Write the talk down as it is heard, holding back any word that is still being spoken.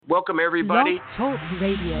Welcome, everybody. Blog Talk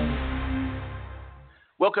Radio.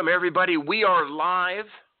 Welcome, everybody. We are live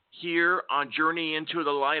here on Journey into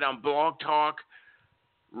the Light on Blog Talk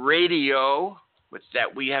Radio, which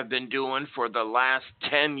that we have been doing for the last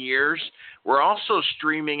 10 years. We're also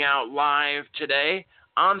streaming out live today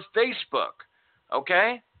on Facebook,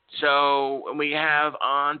 okay? So we have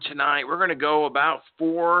on tonight, we're going to go about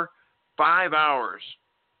 4-5 hours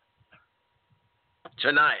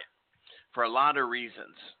tonight for a lot of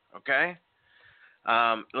reasons, okay?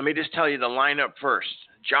 Let me just tell you the lineup first.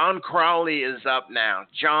 John Crawley is up now.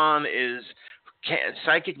 John is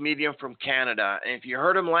psychic medium from Canada. And if you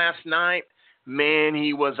heard him last night, man,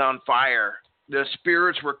 he was on fire. The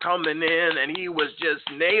spirits were coming in, and he was just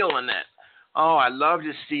nailing it. Oh, I love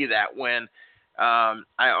to see that when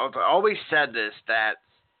I've always said this, that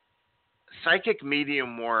psychic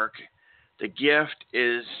medium work, the gift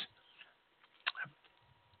is,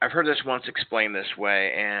 I've heard this once explained this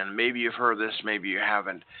way, and maybe you've heard this, maybe you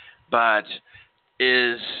haven't, but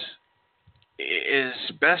is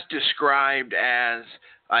best described as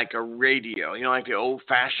like a radio, like the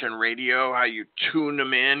old-fashioned radio, how you tune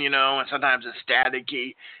them in, and sometimes it's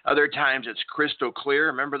staticky, other times it's crystal clear.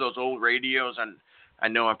 Remember those old radios? And I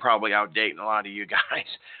know I'm probably outdating a lot of you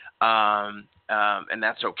guys, and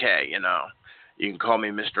that's okay, You can call me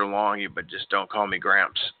Mr. Long, but just don't call me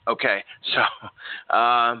Gramps. Okay, so,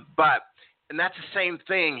 and that's the same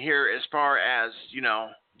thing here as far as,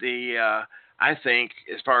 I think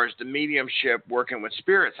as far as the mediumship working with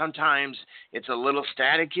spirit. Sometimes it's a little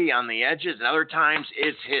staticky on the edges, and other times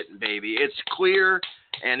it's hitting, baby. It's clear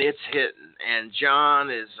and it's hitting. And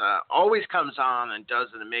John is always comes on and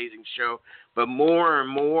does an amazing show. But more and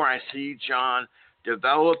more I see John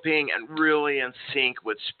developing and really in sync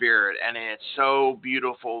with spirit, and it's so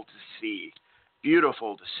beautiful to see.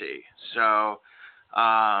 Beautiful to see. So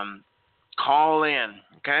call in,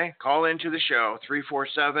 okay? Call into the show,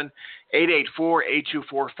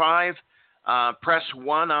 347-884-8245. Press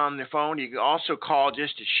 1 on the phone. You can also call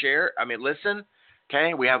just to share, listen,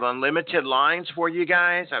 okay? We have unlimited lines for you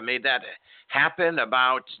guys. I made that happen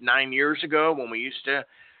about 9 years ago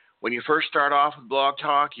when you first start off with Blog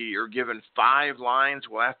Talk, you're given 5 lines.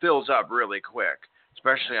 Well, that fills up really quick,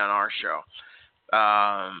 especially on our show,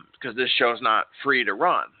 because this show's not free to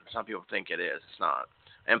run. Some people think it is. It's not.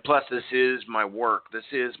 And plus, this is my work. This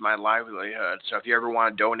is my livelihood. So if you ever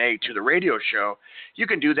want to donate to the radio show, you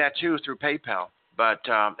can do that, too, through PayPal. But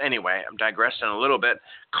anyway, I'm digressing a little bit.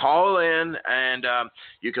 Call in, and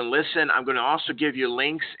you can listen. I'm going to also give you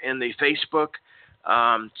links in the Facebook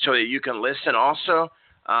so that you can listen also.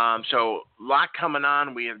 So a lot coming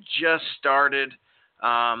on. We have just started,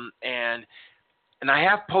 and I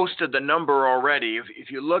have posted the number already.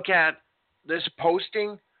 If you look at this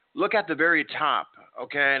posting, look at the very top,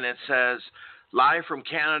 okay? And it says, live from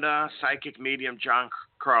Canada, psychic medium John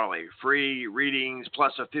Crawley, free readings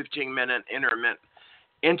plus a 15-minute intermittent,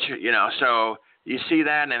 so you see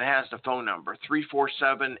that, and it has the phone number,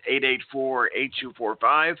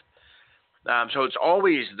 347-884-8245. So it's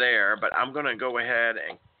always there, but I'm going to go ahead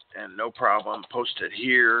and no problem, post it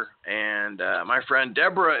here. And my friend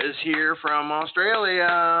Deborah is here from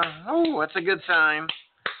Australia. Oh, that's a good sign.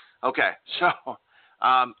 Okay, so,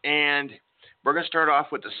 and we're going to start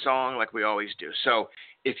off with the song like we always do. So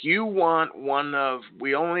if you want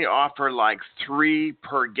we only offer like 3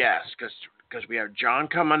 per guest because we have John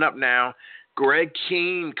coming up now, Greg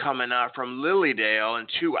Keene coming up from Lilydale in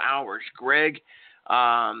 2 hours. Greg,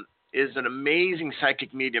 is an amazing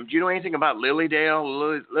psychic medium. Do you know anything about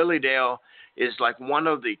Lilydale? Lilydale is like one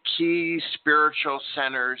of the key spiritual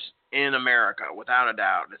centers in America, without a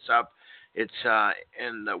doubt. It's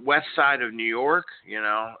in the west side of New York,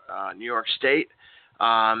 New York State,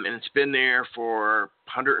 and it's been there for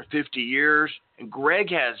 150 years. And Greg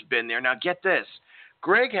has been there. Now get this,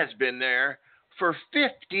 Greg has been there for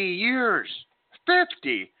 50 years.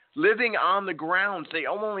 50. Living on the grounds. They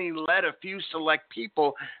only let a few select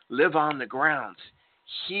people live on the grounds.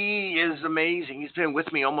 He is amazing. He's been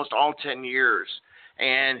with me almost all 10 years.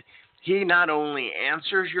 And he not only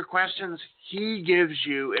answers your questions, he gives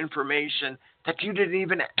you information that you didn't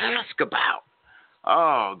even ask about.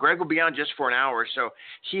 Oh, Greg will be on just for an hour, so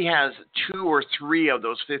he has 2 or 3 of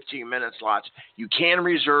those 15-minute slots. You can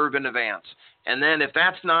reserve in advance. And then if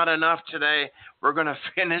that's not enough today, we're going to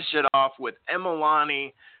finish it off with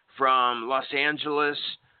Emalani from Los Angeles.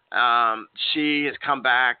 She has come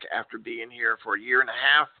back after being here for 1.5 years,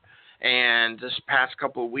 and this past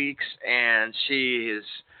couple of weeks, and she is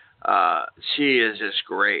just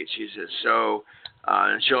great. She's just so,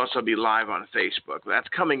 and she'll also be live on Facebook. That's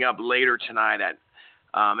coming up later tonight at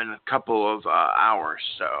in a couple of hours.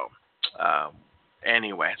 So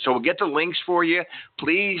Anyway, so we'll get the links for you.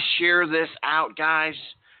 Please share this out, guys.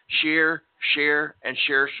 Share, and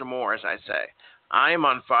share some more, as I say. I'm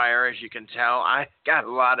on fire, as you can tell. I got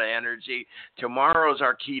a lot of energy. Tomorrow's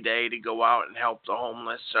our key day to go out and help the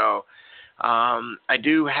homeless. So I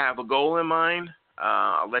do have a goal in mind.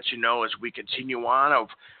 I'll let you know as we continue on of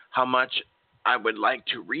how much I would like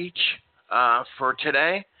to reach for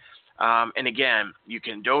today. And again, you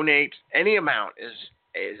can donate. Any amount is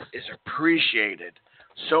appreciated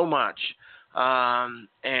so much. But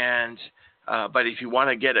if you want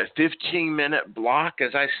to get a 15-minute block,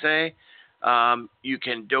 as I say, you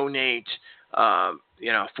can donate,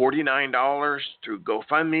 $49 through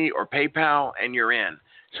GoFundMe or PayPal, and you're in.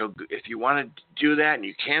 So if you want to do that and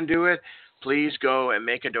you can do it, please go and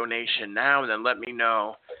make a donation now, and then let me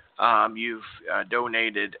know you've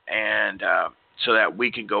donated, and so that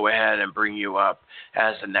we can go ahead and bring you up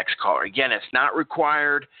as the next caller. Again, it's not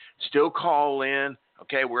required. Still call in.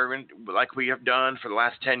 Okay, we're going to, like we have done for the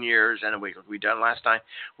last 10 years, and we done last time.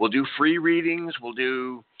 We'll do free readings. We'll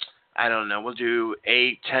do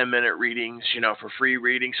 8-10-minute readings, for free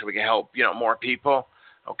readings, so we can help, more people.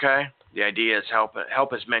 Okay, the idea is help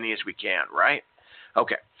as many as we can, right?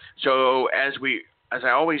 Okay, so as I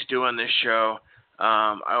always do on this show,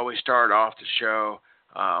 I always start off the show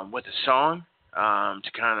with a song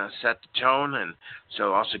to kind of set the tone, and so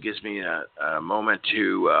it also gives me a moment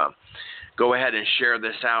to go ahead and share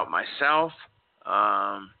this out myself.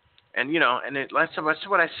 That's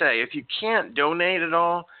what I say. If you can't donate at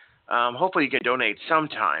all, hopefully you can donate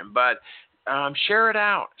sometime, but share it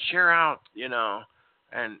out. Share out,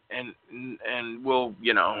 and we'll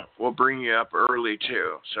bring you up early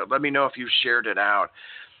too. So let me know if you shared it out.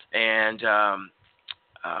 And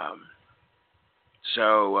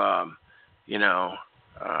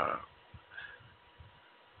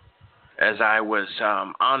as I was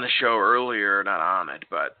on the show earlier, not on it,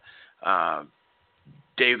 but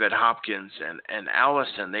David Hopkins and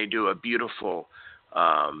Allison, they do a beautiful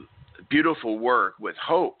work with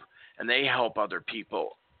hope, and they help other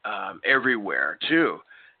people everywhere too.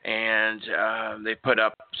 And they put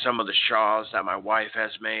up some of the shawls that my wife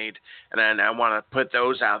has made, and then I want to put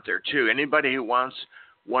those out there too. Anybody who wants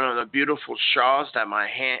one of the beautiful shawls that my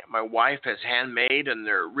wife has handmade, and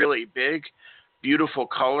they're really big, beautiful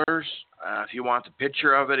colors. If you want the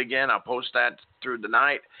picture of it, again, I'll post that through the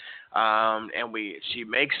night. She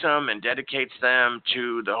makes them and dedicates them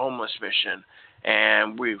to the homeless mission.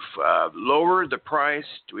 And we've lowered the price.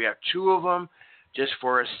 We have 2 of them just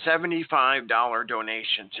for a $75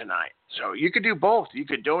 donation tonight. So you could do both. You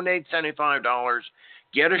could donate $75,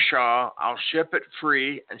 get a shawl. I'll ship it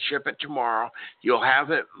free and ship it tomorrow. You'll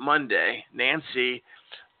have it Monday. Nancy,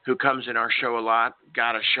 who comes in our show a lot,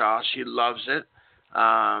 got a shawl. She loves it.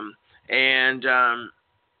 And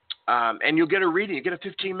you'll get a reading. You get a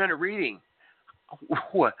 15-minute reading.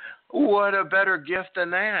 What a better gift than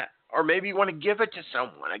that. Or maybe you want to give it to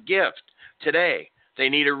someone, a gift today. They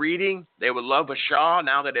need a reading. They would love a shawl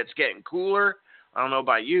now that it's getting cooler. I don't know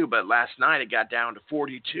about you, but last night it got down to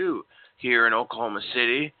 42 here in Oklahoma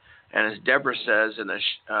City. And as Deborah says in the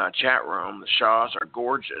chat room, the shawls are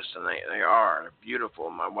gorgeous, and they are. They're beautiful.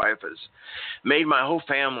 My wife has made my whole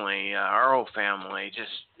family, our whole family,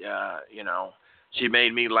 just, she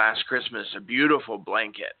made me last Christmas a beautiful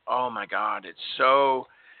blanket. Oh, my God, it's so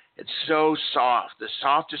soft, the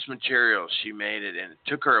softest material. She made it, and it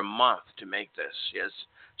took her a month to make this.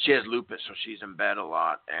 She has lupus, so she's in bed a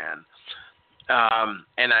lot, and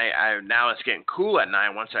I now it's getting cool at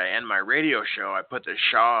night. Once I end my radio show, I put the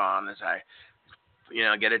shawl on as I,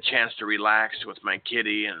 get a chance to relax with my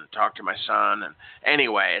kitty and talk to my son. And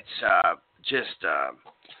anyway, it's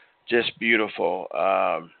just beautiful.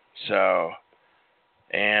 So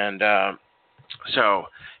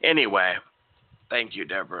anyway. Thank you,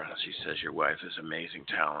 Deborah. She says your wife is amazing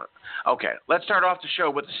talent. Okay, let's start off the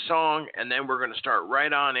show with a song, and then we're going to start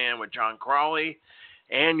right on in with John Crawley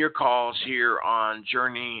and your calls here on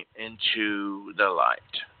Journey into the Light.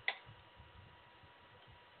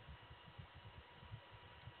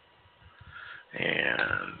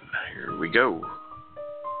 And here we go.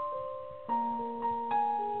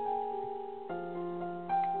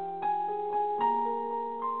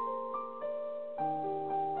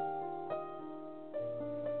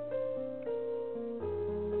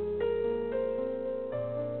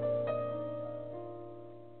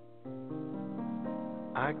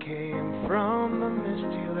 I came from a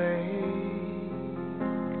misty lake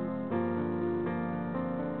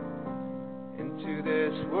into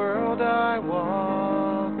this world. I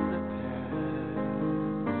walk the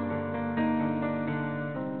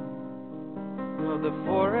path of the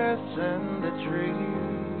forests and the trees.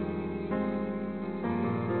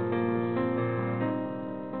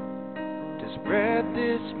 spread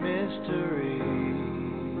this mystery.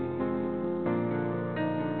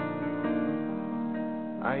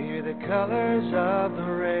 I hear the colors of the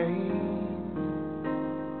rain.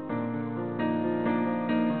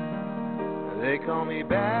 They call me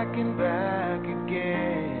back and back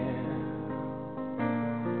again.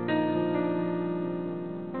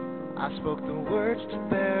 I spoke the words to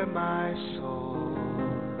bare my soul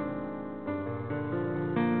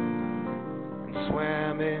and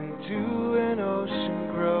swam into an ocean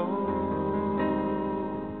grove.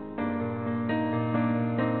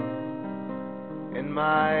 And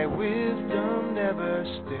my wisdom never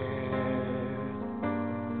stared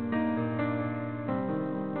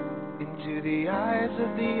into the eyes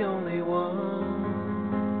of the only one.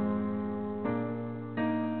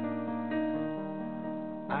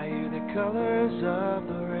 I hear the colors of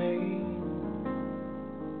the rain.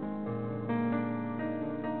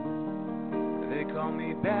 They call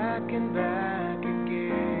me back and back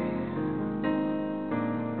again.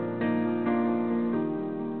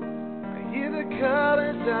 I hear the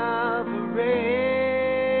colors of the rain.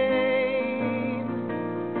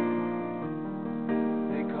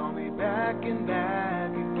 They call me back and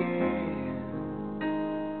back again.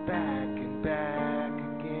 Back and back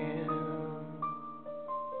again.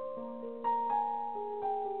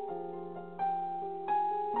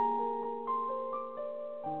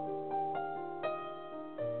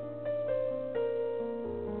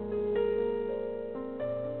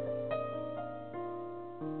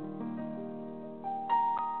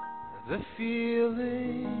 The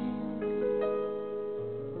feeling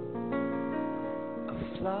of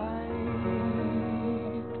flight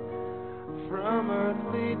from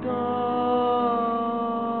earthly dawn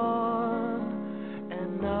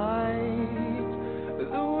and night,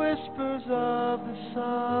 the whispers of the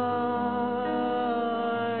silent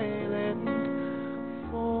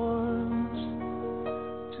forms,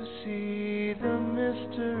 to see the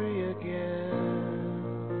mystery again.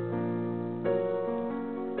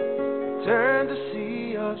 Turn to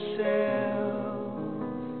see yourself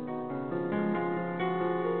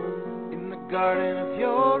in the garden of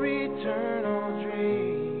your eternal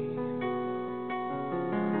dream,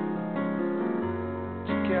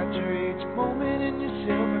 to capture each moment in your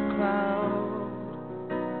silver cloud,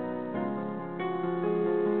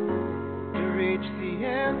 to reach the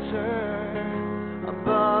answer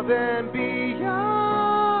above and beyond.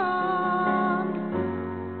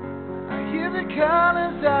 I hear the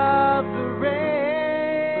colors of the rain.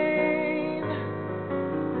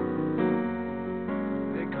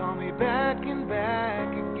 They call me back and back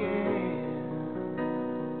again.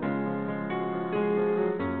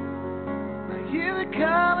 I hear the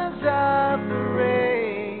colors of the rain.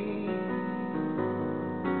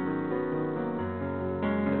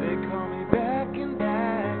 They call me back and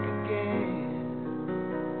back again.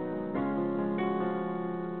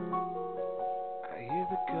 I hear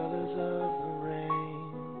the colors of the rain.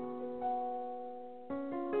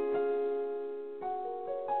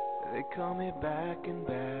 They call me back and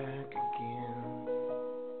back again.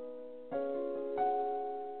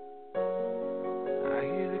 I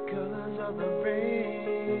hear the colors of the rain.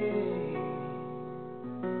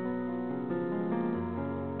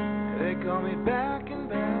 They call me back and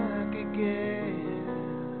back again.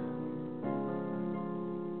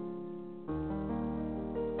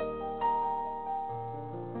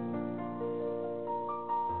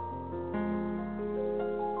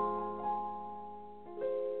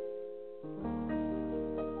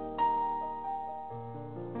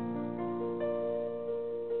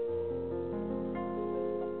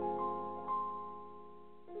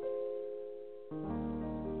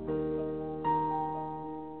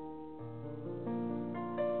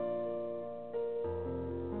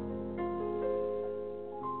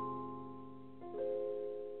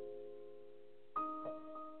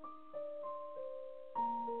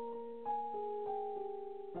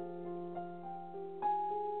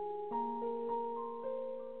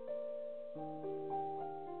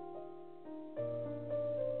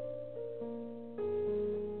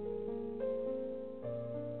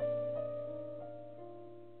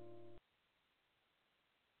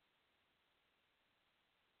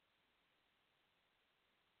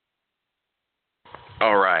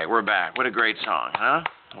 All right, we're back. What a great song, huh?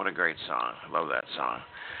 What a great song. I love that song.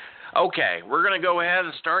 Okay, we're going to go ahead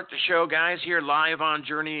and start the show, guys, here live on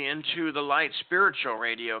Journey into the Light Spiritual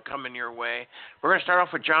Radio coming your way. We're going to start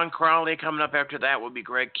off with John Crawley. Coming up after that will be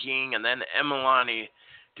Greg King, and then Emalani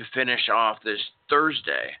to finish off this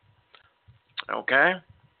Thursday. Okay?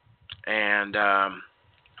 And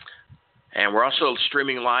we're also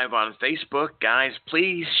streaming live on Facebook. Guys,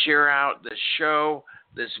 please share out the show,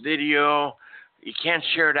 this video. you can't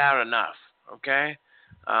share it out enough, okay?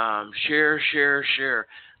 Share.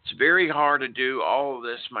 It's very hard to do all of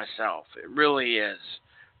this myself. It really is.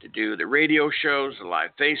 To do the radio shows, the live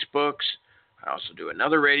Facebooks. I also do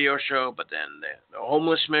another radio show, but then the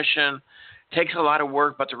homeless mission. It takes a lot of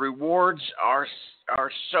work, but the rewards are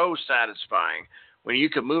so satisfying. When you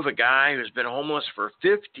can move a guy who's been homeless for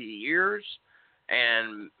 50 years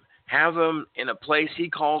and have him in a place he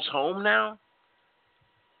calls home now.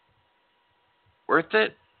 Worth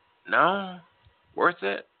it? No? Worth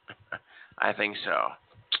it? I think so.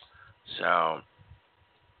 So,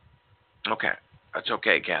 okay. That's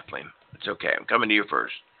okay, Kathleen. It's okay. I'm coming to you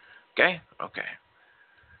first. Okay? Okay.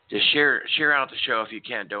 Just share out the show if you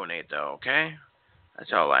can't donate, though, okay?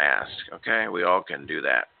 That's all I ask, okay? We all can do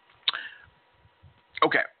that.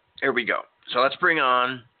 Okay, here we go. So let's bring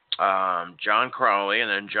on John Crawley, and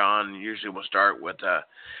then John usually will start with a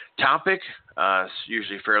topic. It's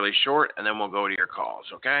usually fairly short, and then we'll go to your calls,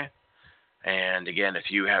 okay? And again, if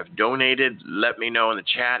you have donated, let me know in the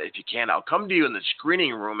chat. If you can, I'll come to you in the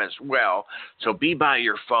screening room as well. So be by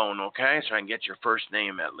your phone, okay? So I can get your first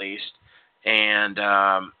name at least. And,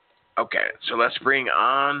 okay, so let's bring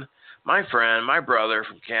on my friend, my brother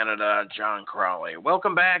from Canada, John Crawley.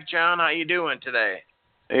 Welcome back, John. How you doing today?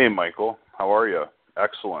 Hey, Michael. How are you?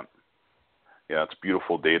 Excellent. Yeah, it's a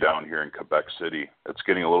beautiful day down here in Quebec City. It's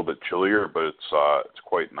getting a little bit chillier, but it's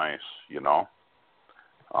quite nice, you know.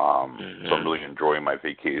 So I'm really enjoying my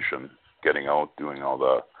vacation, getting out, doing all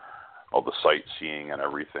the sightseeing and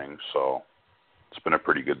everything. So it's been a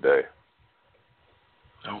pretty good day.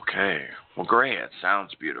 Okay. Well, great. It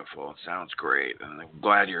sounds beautiful. It sounds great. And I'm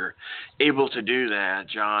glad you're able to do that,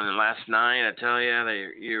 John. And last night, I tell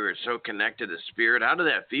you, you were so connected to spirit. How did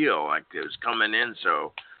that feel? Like it was coming in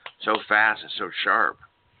so fast and so sharp.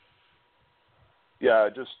 Yeah,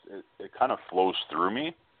 it kind of flows through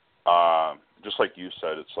me. Just like you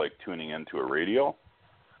said, it's like tuning into a radio,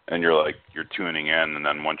 and you're tuning in, and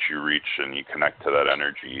then once you reach and you connect to that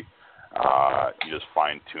energy, you just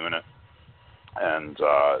fine tune it, and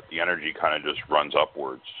the energy kind of just runs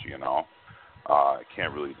upwards, you know. I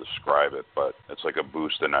can't really describe it, but it's like a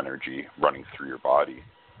boost in energy running through your body.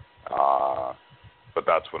 But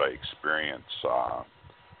that's what I experience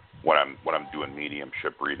when I'm doing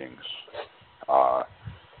mediumship readings.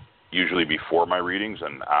 Usually before my readings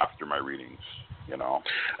and after my readings, you know,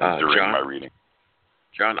 during John, my reading.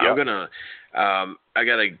 John, yeah. I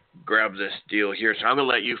gotta grab this deal here, so I'm gonna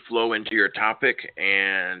let you flow into your topic,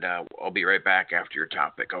 and I'll be right back after your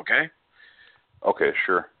topic. Okay? Okay,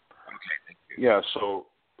 sure. Okay, thank you. Yeah. So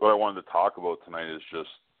what I wanted to talk about tonight is just,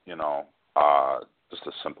 you know, just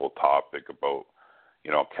a simple topic about,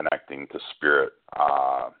 you know, connecting to spirit.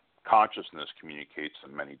 Consciousness communicates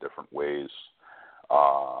in many different ways.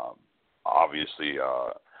 Obviously,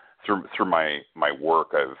 through my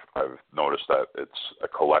work, I've noticed that it's a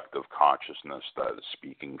collective consciousness that is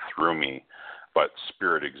speaking through me, but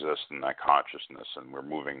spirit exists in that consciousness, and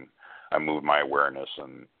I move my awareness,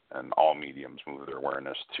 and all mediums move their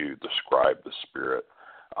awareness to describe the spirit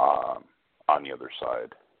on the other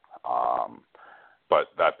side. But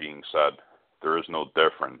that being said, there is no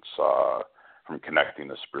difference from connecting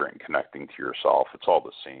to spirit and connecting to yourself. It's all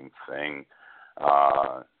the same thing.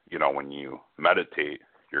 You know, when you meditate,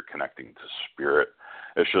 you're connecting to spirit.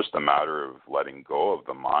 It's just a matter of letting go of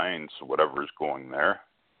the mind. So whatever is going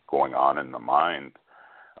on in the mind,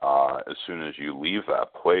 as soon as you leave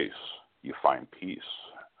that place, you find peace.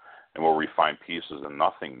 And where we find peace is in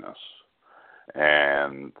nothingness.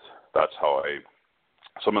 And that's how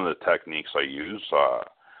some of the techniques I use,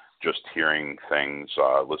 just hearing things,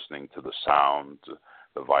 listening to the sound,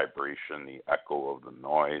 the vibration, the echo of the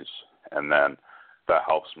noise, and then that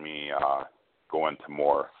helps me go into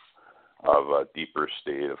more of a deeper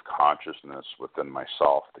state of consciousness within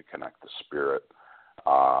myself to connect to spirit.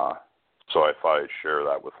 So I thought I'd share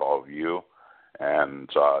that with all of you. And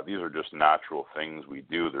these are just natural things we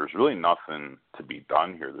do. There's really nothing to be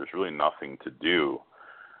done here. There's really nothing to do.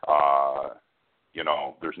 You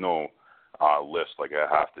know, there's no list like I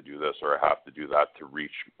have to do this or I have to do that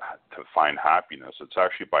to find happiness. It's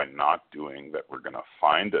actually by not doing that we're going to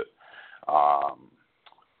find it.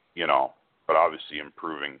 You know, but obviously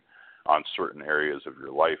improving on certain areas of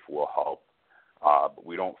your life will help. But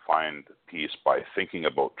we don't find peace by thinking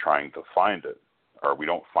about trying to find it, or we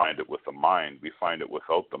don't find it with the mind. We find it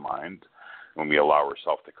without the mind when we allow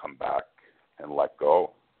ourselves to come back and let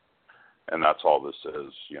go. And that's all this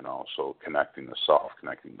is, you know. So connecting to self,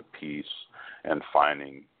 connecting to peace, and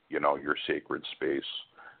finding, you know, your sacred space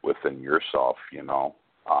within yourself, you know.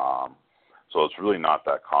 So it's really not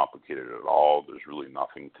that complicated at all. There's really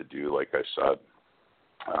nothing to do, like I said.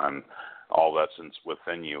 And all that's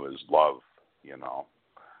within you is love,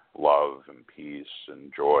 love and peace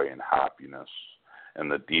and joy and happiness. And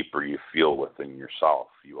the deeper you feel within yourself,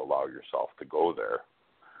 you allow yourself to go there.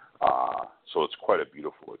 So it's quite a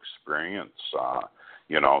beautiful experience,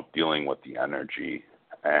 dealing with the energy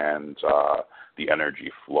and the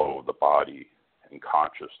energy flow of the body and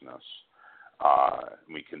consciousness.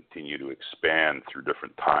 We continue to expand through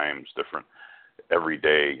different times, every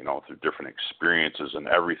day, through different experiences, and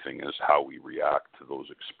everything is how we react to those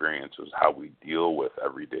experiences, how we deal with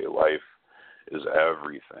everyday life is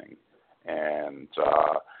everything. And,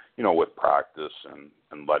 with practice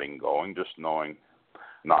and letting go and just knowing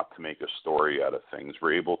not to make a story out of things,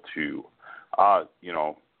 we're able to,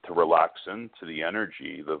 to relax into the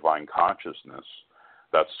energy, the divine consciousness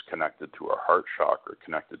that's connected to our heart chakra,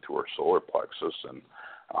 connected to our solar plexus. And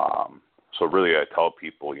so really I tell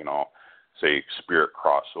people, say spirit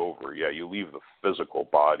crossover. Yeah, you leave the physical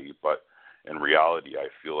body, but in reality, I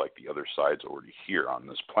feel like the other side's already here on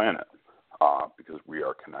this planet because we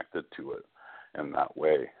are connected to it in that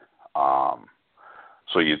way.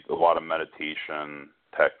 So a lot of meditation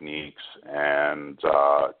techniques and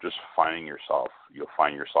just finding yourself, you'll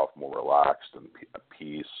find yourself more relaxed and at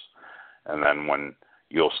peace. And then when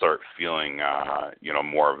you'll start feeling,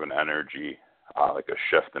 more of an energy, like a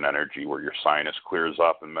shift in energy where your sinus clears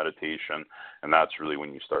up in meditation, and that's really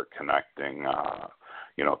when you start connecting,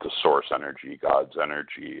 to source energy, God's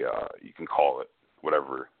energy. You can call it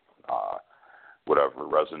whatever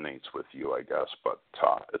resonates with you, I guess, but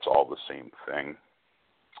it's all the same thing.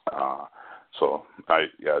 So I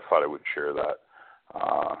thought I would share that.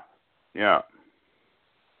 Yeah.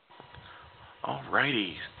 All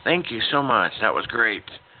righty. Thank you so much. That was great.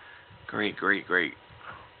 Great.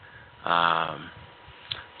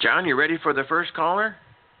 John, you ready for the first caller?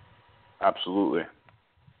 Absolutely.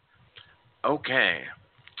 Okay.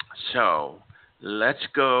 So let's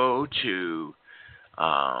go to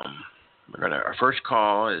our first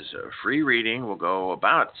call is a free reading. We'll go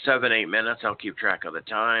about 7-8 minutes. I'll keep track of the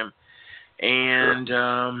time. And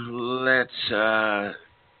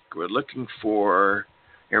we're looking for,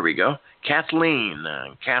 here we go, Kathleen.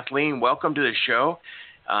 Kathleen, welcome to the show.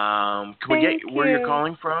 Can we get where you're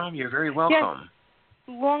calling from? You're very welcome. Yes.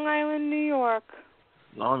 Long Island, New York.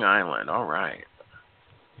 Long Island, all right.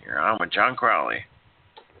 You're on with John Crawley.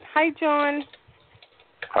 Hi, John.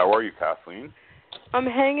 How are you, Kathleen? I'm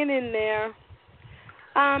hanging in there.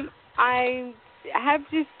 I have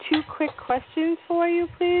just 2 quick questions for you,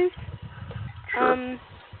 please. Sure.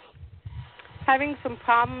 Having some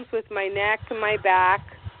problems with my neck and my back.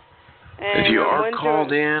 And if you are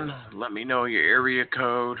called in, let me know your area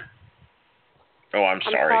code. Oh, I'm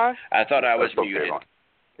sorry. I thought I was muted.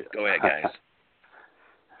 Okay, go ahead, guys.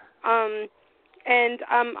 And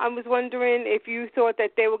I was wondering if you thought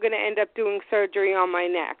that they were going to end up doing surgery on my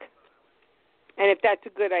neck, and if that's a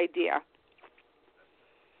good idea.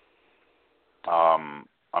 I'm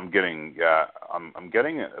getting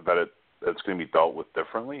that it's going to be dealt with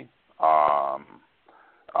differently. I'm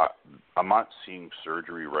not seeing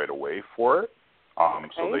surgery right away for it.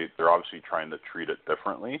 So they're obviously trying to treat it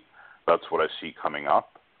differently. That's what I see coming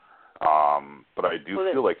up. But I do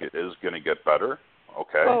feel like it is going to get better.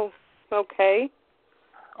 Okay. Oh, okay.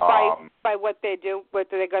 By what they do, what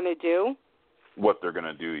they're going to do? What they're going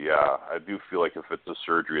to do, yeah. I do feel like if it's a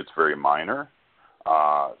surgery, it's very minor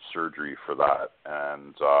surgery for that.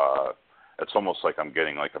 And it's almost like I'm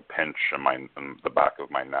getting like a pinch in the back of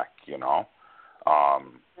my neck, And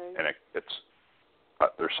it's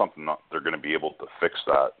there's something they're going to be able to fix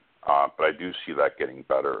that. But I do see that getting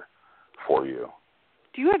better for you.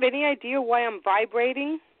 Do you have any idea why I'm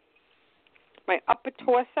vibrating? My upper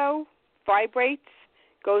torso vibrates,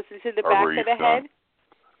 goes into the back of the head.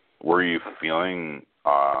 Were you feeling,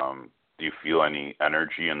 do you feel any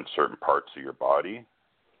energy in certain parts of your body?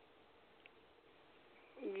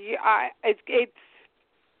 Yeah, it's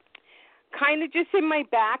kind of just in my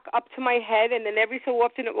back, up to my head, and then every so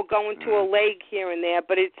often it will go into a leg here and there,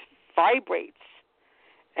 but it vibrates,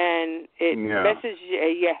 and it messes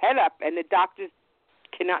your head up, and the doctors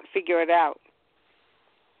cannot figure it out.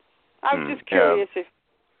 I was just curious if...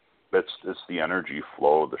 It's the energy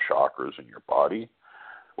flow of the chakras in your body.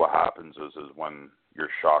 What happens is when your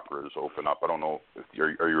chakras open up, I don't know if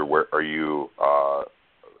are you aware,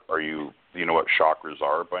 do you know what chakras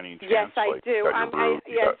are by any chance? Yes, I do.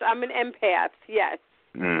 I'm an empath, yes.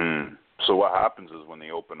 Mm-hmm. So what happens is when they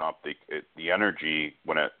open up, the energy,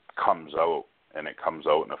 when it comes out and it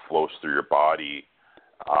flows through your body,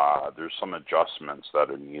 there's some adjustments that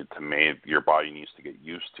are needed to make. Your body needs to get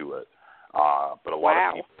used to it. But a lot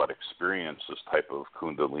of people that experience this type of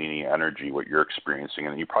Kundalini energy, what you're experiencing,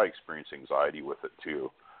 and you probably experience anxiety with it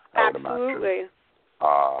too, I would Absolutely.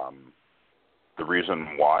 imagine. The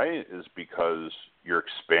reason why is because you're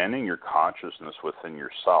expanding your consciousness within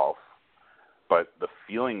yourself, but the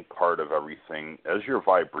feeling part of everything, as your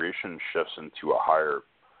vibration shifts into a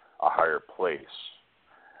higher place,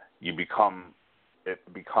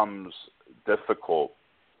 it becomes difficult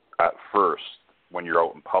at first when you're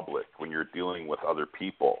out in public, when you're dealing with other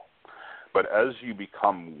people. But as you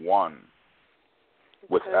become one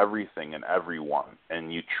with everything and everyone,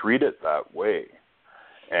 and you treat it that way,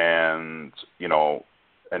 and,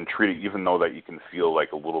 and treat it even though that you can feel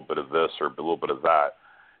like a little bit of this or a little bit of that,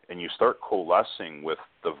 and you start coalescing with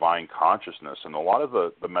divine consciousness. And a lot of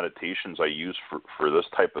the meditations I use for this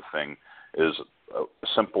type of thing is a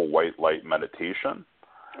simple white light meditation.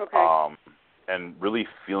 Okay. And really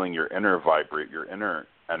feeling your inner vibrate, your inner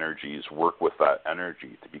energies work with that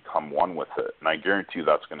energy to become one with it. And I guarantee you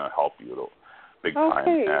that's going to help you big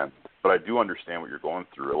time. But I do understand what you're going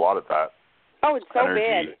through. A lot of that. Oh, it's so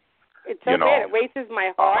energy, bad. It's so bad. It races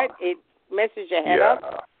my heart. It messes your head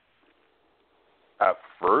up. At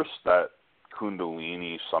first, that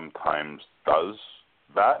Kundalini sometimes does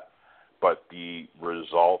that, but the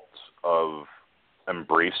result of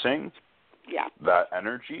embracing that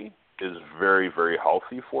energy is very, very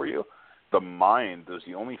healthy for you. The mind is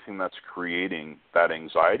the only thing that's creating that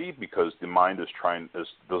anxiety, because the mind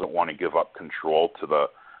doesn't want to give up control to the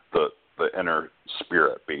inner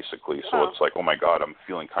spirit, basically. So it's like, oh my God, I'm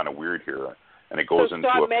feeling kind of weird here, and it goes into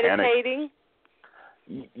a meditating?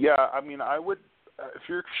 panic. Yeah, I mean, I would, if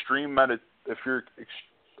you're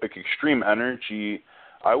extreme energy,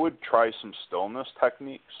 I would try some stillness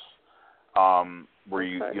techniques, where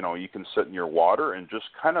you can sit in your water and just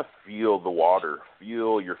kind of feel the water,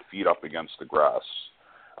 feel your feet up against the grass.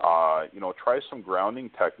 Try some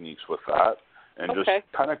grounding techniques with that, and just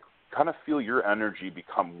kind of feel your energy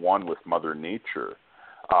become one with Mother Nature.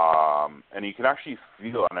 And you can actually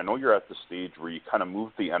feel, and I know you're at the stage where you kind of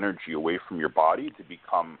move the energy away from your body to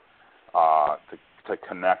become, to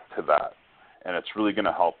connect to that. And it's really going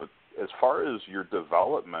to help. As far as your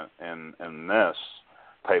development in this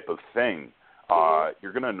type of thing,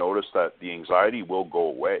 you're going to notice that the anxiety will go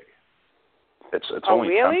away. It's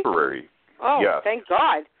only temporary. Oh, yeah. Thank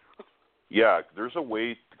God. Yeah, there's a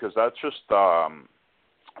way, because that's just,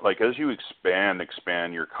 like as you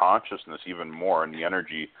expand your consciousness even more, and the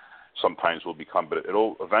energy sometimes will become, but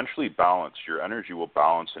it'll eventually balance. Your energy will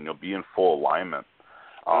balance, and you'll be in full alignment.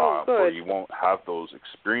 Where you won't have those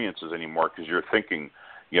experiences anymore, because you're thinking,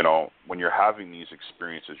 when you're having these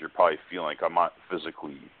experiences, you're probably feeling like, I'm not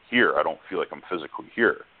physically here. I don't feel like I'm physically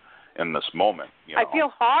here in this moment. I feel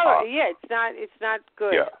horror. It's not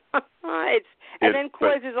good. Yeah. Then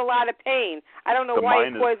causes a lot of pain. I don't know why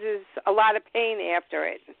it causes a lot of pain after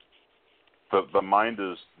it. The mind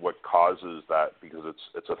is what causes that, because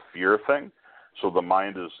it's a fear thing. So the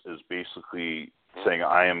mind is basically saying,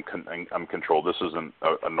 I'm controlled. This isn't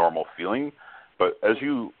a normal feeling. But as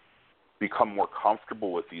you become more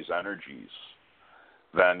comfortable with these energies,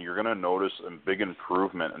 then you're going to notice a big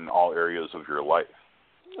improvement in all areas of your life.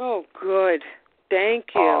 Oh, good. Thank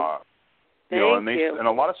you. And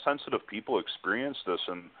a lot of sensitive people experience this,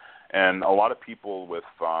 and a lot of people with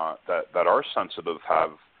that are sensitive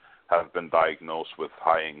have been diagnosed with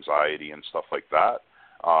high anxiety and stuff like that.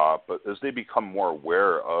 But as they become more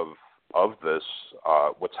aware of this,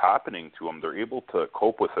 what's happening to them, they're able to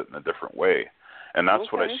cope with it in a different way. And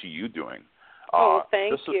that's what I see you doing.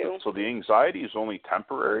 Thank you. So the anxiety is only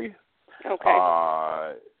temporary. Okay.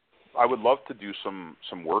 I would love to do some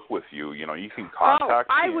work with you. You can contact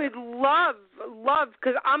me. I would love,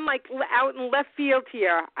 because I'm like out in left field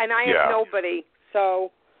here, and I have nobody.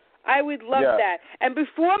 So I would love that. And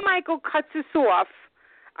before Michael cuts us off,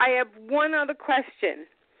 I have one other question.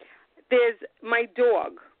 There's my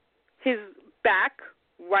dog. His back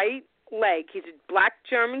right leg, he's a black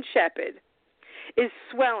German Shepherd, is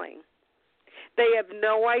swelling. They have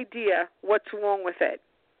no idea what's wrong with it.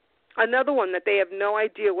 Another one that they have no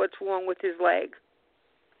idea what's wrong with his leg.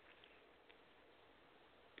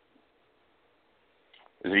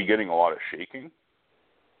 Is he getting a lot of shaking?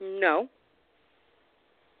 No.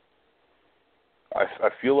 I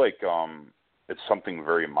feel like it's something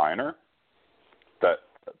very minor. That's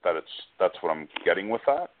what I'm getting with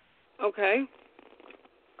that. Okay.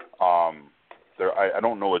 I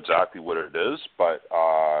don't know exactly what it is, but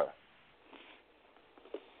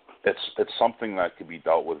it's something that can be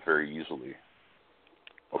dealt with very easily.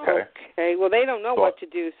 Okay. Okay. Well, they don't know what to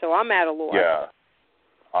do, so I'm at a loss. Yeah.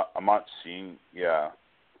 I'm not seeing. Yeah.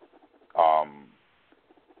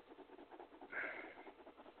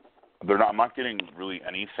 I'm not getting really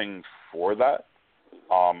anything for that.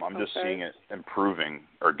 I'm just seeing it improving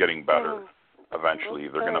or getting better eventually.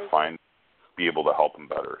 They're going to be able to help them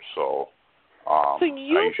better. So, so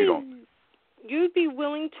you'd be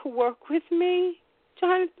willing to work with me,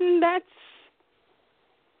 Jonathan?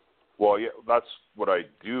 Well, yeah, that's what I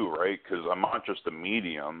do, right? Because I'm not just a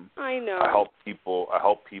medium. I know. I help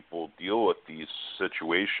people deal with these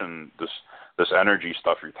situations, this energy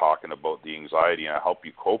stuff you're talking about, the anxiety, and I help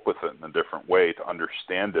you cope with it in a different way to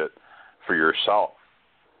understand it for yourself,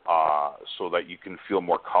 so that you can feel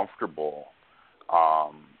more comfortable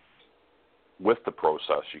with the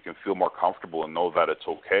process. You can feel more comfortable and know that it's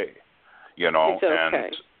okay, It's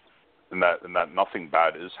okay. and that nothing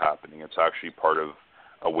bad is happening. It's actually part of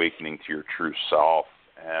awakening to your true self,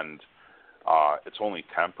 and it's only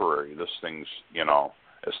temporary. This thing's,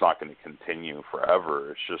 it's not going to continue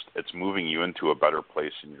forever. It's moving you into a better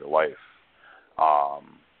place in your life.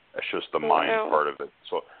 It's just the mind part of it.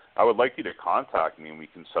 So I would like you to contact me, and we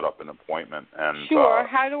can set up an appointment. And sure.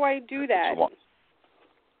 How do I do that?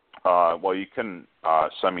 Well, you can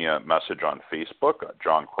send me a message on Facebook,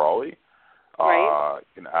 John Crawley. Right.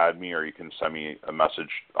 You can add me, or you can send me a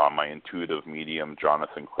message on my Intuitive Medium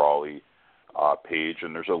Jonathan Crawley page,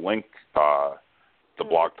 and there's a link. The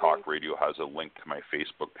Blog Talk Radio has a link to my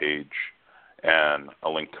Facebook page and a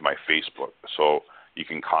link to my Facebook, so you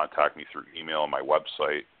can contact me through email and my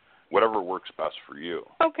website, whatever works best for you.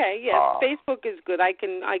 Okay. Yes, Facebook is good. I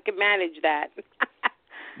can manage that.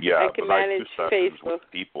 Yeah, I can manage Facebook with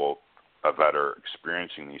people that are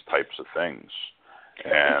experiencing these types of things.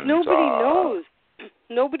 And nobody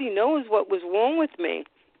knows what was wrong with me.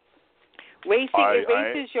 It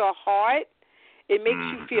races your heart. It makes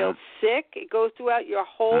you feel sick. It goes throughout your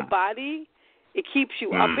whole body. It keeps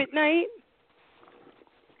you up at night.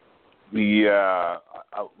 Yeah,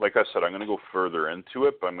 like I said, I'm going to go further into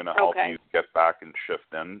it, but I'm going to help you get back and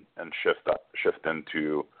shift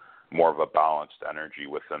into more of a balanced energy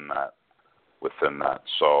within that.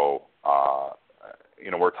 So,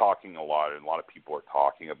 we're talking a lot, and a lot of people are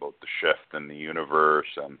talking about the shift in the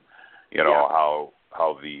universe, and how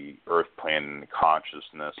the Earth plane and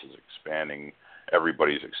consciousness is expanding.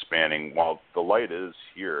 Everybody's expanding. Well, the light is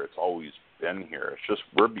here. It's always been here. It's just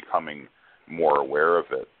we're becoming more aware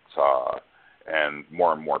of it, and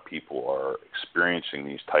more people are experiencing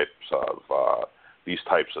these types of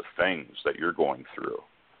things that you're going through.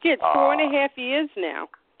 Yeah, it's 4.5 years now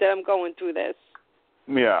that I'm going through this.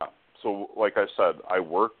 Yeah. So, like I said, I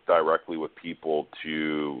work directly with people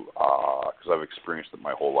because I've experienced it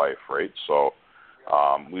my whole life, right? So,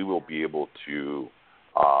 we will be able to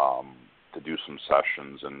do some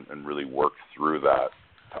sessions and really work through that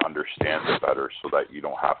to understand it better, so that you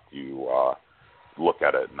don't have to look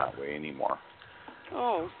at it in that way anymore.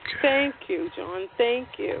 Oh, thank you, John.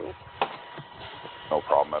 Thank you. No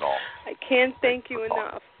problem at all. I can't thank you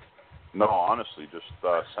enough. No, honestly, just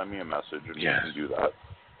send me a message and we can do that.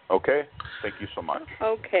 Okay? Thank you so much.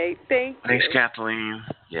 Okay, thank you. Thanks, Kathleen.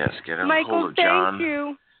 Yes, get a Michael, hold of John. thank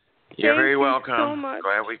you. You're very welcome. So much.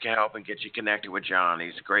 Glad we can help and get you connected with John.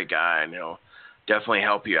 He's a great guy, and he'll definitely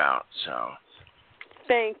help you out. So,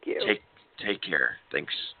 thank you. Take care.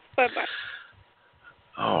 Thanks. Bye-bye.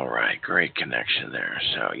 All right, great connection there.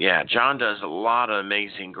 So, yeah, John does a lot of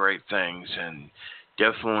amazing, great things, and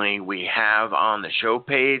definitely we have on the show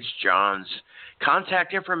page John's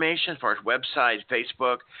contact information for his website,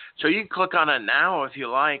 Facebook. So you can click on it now if you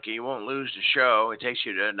like, and you won't lose the show. It takes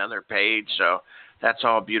you to another page, so that's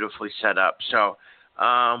all beautifully set up. So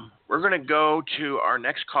we're going to go to our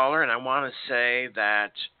next caller, and I want to say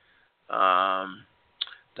that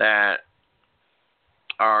that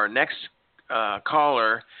our next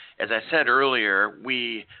caller, as I said earlier,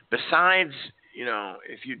 besides,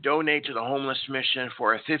 if you donate to the Homeless Mission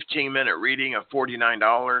for a 15-minute reading of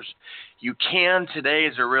 $49, you can. Today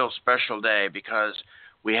is a real special day because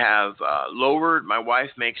we have lowered. My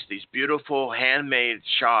wife makes these beautiful handmade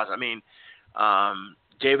shawls. I mean,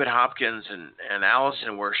 David Hopkins and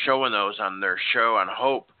Allison were showing those on their show on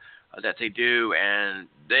Hope that they do, and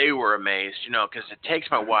they were amazed, because it takes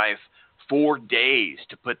my wife 4 days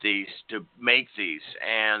to make these,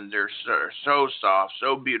 and they're so soft,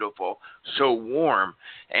 so beautiful, so warm.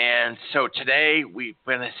 And so today we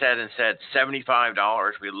went ahead and said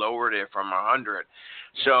 $75. We lowered it from $100.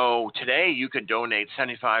 So today you could donate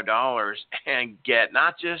 $75 and get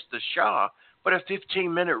not just the Shaw, but a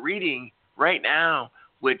 15-minute reading right now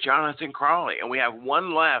with Jonathan Crawley. And we have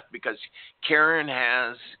one left because Karen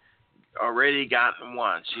has already gotten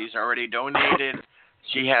one. She's already donated.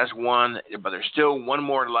 She has one, but there's still one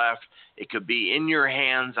more left. It could be in your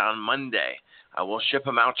hands on Monday. We'll ship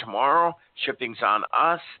them out tomorrow. Shipping's on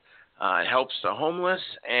us. It helps the homeless,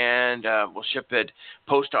 and we'll ship it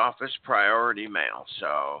post office priority mail.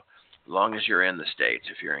 So as long as you're in the States,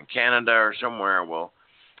 if you're in Canada or somewhere, we'll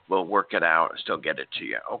work it out and still get it to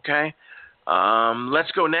you. Okay.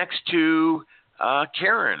 Let's go next to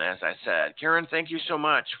Karen. As I said, Karen, thank you so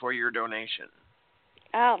much for your donation.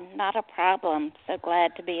 Oh, not a problem. So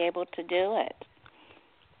glad to be able to do it.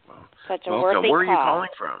 Well, Such a welcome. worthy Where are you cause. calling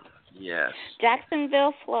from? Yes.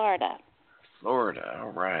 Jacksonville, Florida. Florida.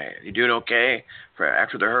 All right. You doing okay for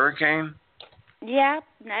after the hurricane? Yeah,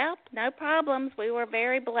 no problems. We were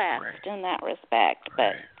very blessed Right. in that respect. But,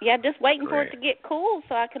 Right. yeah, just waiting for it Great. to get cool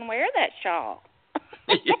so I can wear that shawl.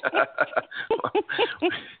 Yeah. Well,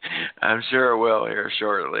 I'm sure it will here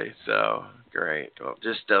shortly. So great. Well,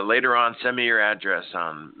 just later on, send me your address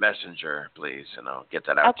on Messenger, please, and I'll get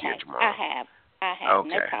that out to you tomorrow. I have. Okay.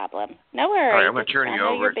 No problem. No worries. All right, I'm going to turn I you know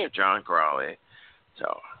over you're to busy. John Crawley.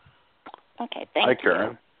 So. Okay, thank Hi, you.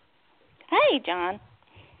 Karen. Hey, John.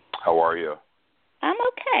 How are you? I'm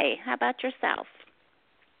okay. How about yourself?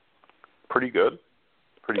 Pretty good.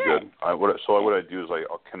 Pretty Good. good. What I do is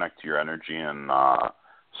I'll connect to your energy and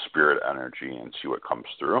spirit energy and see what comes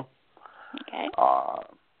through. Okay.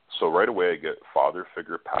 So right away I get father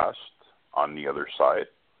figure passed on the other side.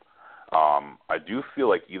 I do feel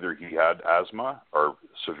like either he had asthma or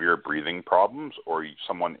severe breathing problems, or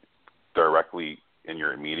someone directly in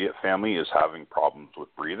your immediate family is having problems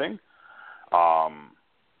with breathing.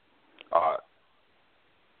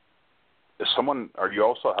 Is someone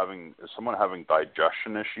having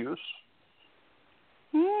digestion issues?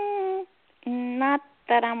 Not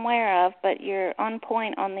that I'm aware of, but you're on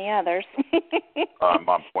point on the others. I'm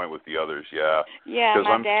on point with the others, yeah. Yeah, 'Cause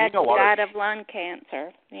my I'm dad seeing a lot died of lung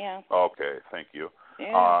cancer. Yeah. Okay, thank you.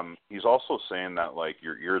 Yeah. He's also saying that like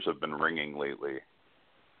your ears have been ringing lately.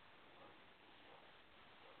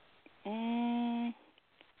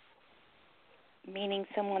 Meaning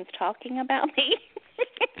someone's talking about me?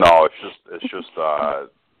 No, it's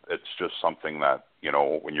just something that,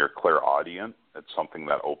 when you're clairaudient, it's something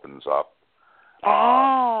that opens up.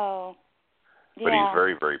 Oh. Yeah. But he's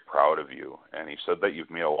very, very proud of you, and he said that you've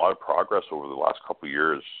made a lot of progress over the last couple of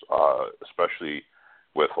years, especially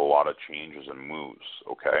with a lot of changes and moves.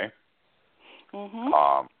 Okay.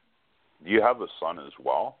 Mhm. Do you have a son as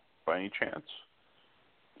well, by any chance?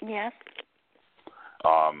 Yes.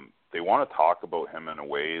 They want to talk about him in a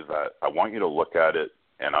way that I want you to look at it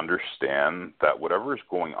and understand that whatever is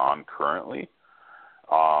going on currently,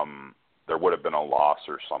 there would have been a loss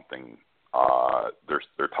or something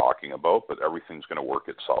they're talking about, but everything's going to work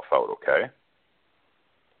itself out, okay?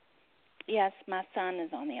 Yes, my son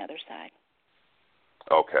is on the other side.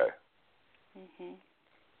 Okay. Mhm.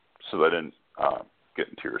 So that didn't get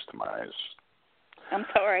in tears to my eyes. I'm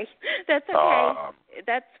sorry. That's okay.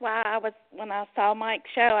 That's why when I saw Mike's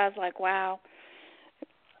show, I was like, wow.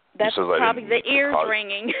 That's probably the ears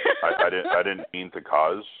ringing. I didn't mean to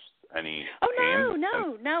cause any pain.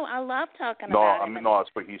 No. I love talking about it. No,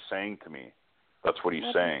 that's what he's saying to me. That's what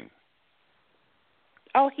he's saying.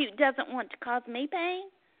 Oh, he doesn't want to cause me pain?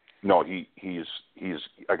 No, he's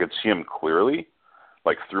I could see him clearly,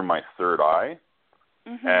 like through my third eye.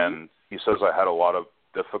 Mm-hmm. And he says I had a lot of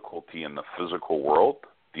difficulty in the physical world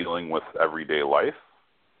dealing with everyday life.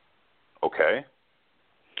 Okay?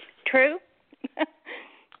 True.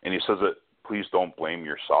 And he says that please don't blame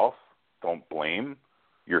yourself. Don't blame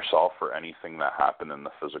yourself for anything that happened in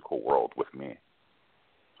the physical world with me.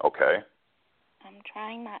 Okay? I'm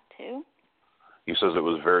trying not to. He says it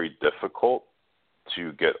was very difficult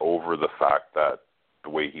to get over the fact that the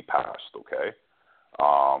way he passed, okay?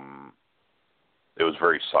 It was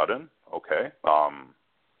very sudden, okay?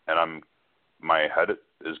 And my head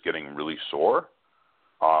is getting really sore,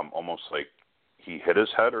 almost like he hit his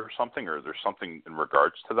head or something, or there's something in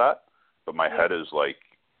regards to that. But my head is like,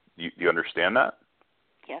 you understand that?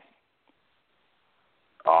 Yes.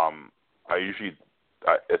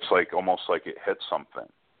 It's like almost like it hit something,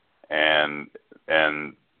 and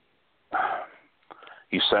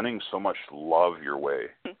he's sending so much love your way.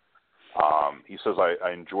 He says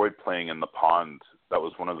I enjoyed playing in the pond. That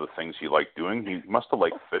was one of the things he liked doing. He must have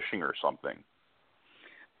liked fishing or something.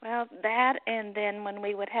 Well, that, and then when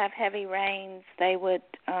we would have heavy rains, they would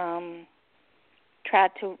try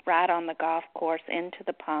to ride on the golf course into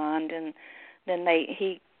the pond, and then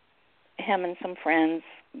him and some friends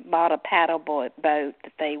bought a paddle boat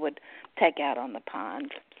that they would take out on the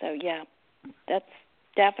pond. So, yeah, that's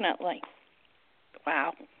definitely,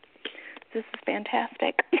 wow, this is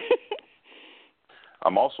fantastic.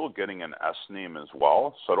 I'm also getting an S name as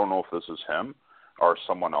well, so I don't know if this is him or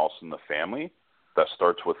someone else in the family that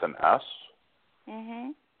starts with an S.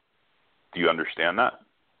 Mhm. Do you understand that?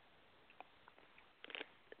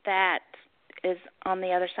 that is on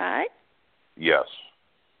the other side? Yes.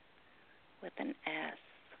 With an S.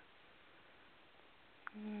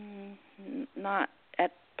 Not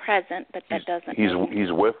at present, but that doesn't mean...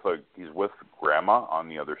 He's with Grandma on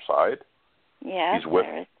the other side. Yes,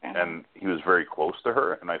 there is Grandma. And he was very close to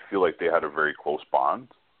her, and I feel like they had a very close bond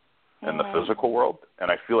in the physical world,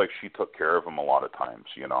 and I feel like she took care of him a lot of times,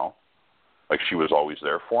 you know? Like she was always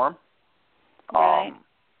there for him. Right.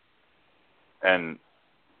 And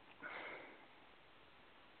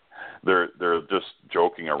they're just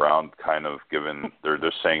joking around, kind of giving. They're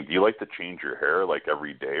just saying, "Do you like to change your hair like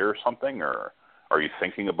every day or something, or are you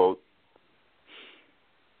thinking about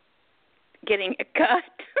getting a cut?"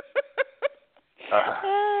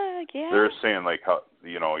 Yeah. They're saying like how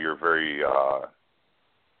you're very.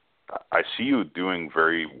 I see you doing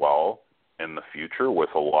very well in the future with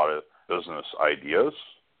a lot of business ideas.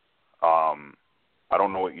 I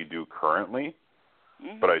don't know what you do currently,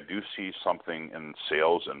 but I do see something in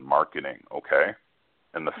sales and marketing, okay,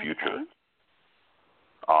 in the future.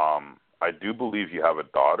 Okay. I do believe you have a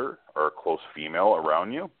daughter or a close female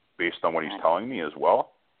around you, based on what he's telling me as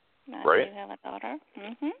well, right? I do have a daughter.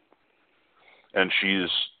 And she's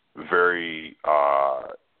very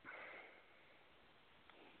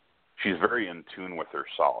in tune with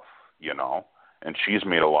herself, you know, and she's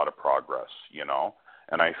made a lot of progress, you know,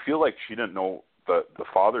 and I feel like she didn't know the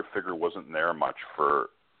father figure wasn't there much for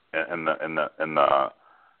in the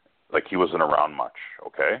like he wasn't around much,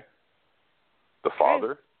 okay? The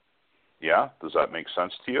father. Yeah, does that make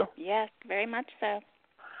sense to you? Yes, very much so.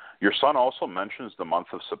 Your son also mentions the month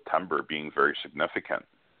of September being very significant.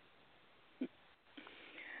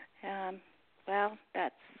 Well,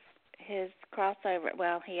 that's his crossover.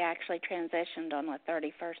 Well, he actually transitioned on the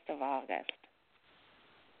 31st of August,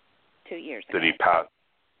 2 years ago. Did he pass?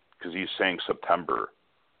 Because he's saying September.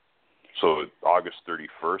 So August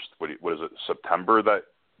 31st, what is it, September?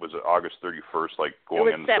 Was it August 31st, like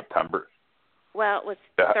going into September? Well, it was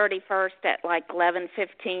 31st at like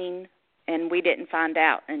 11:15, and we didn't find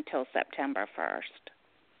out until September 1st.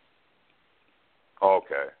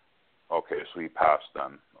 Okay, so he passed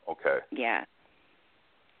then. Okay. Yeah.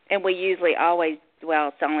 And we usually always,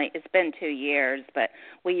 it's been 2 years, but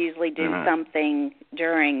we usually do something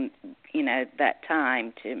during, that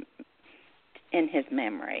time in his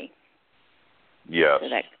memory. Yes. So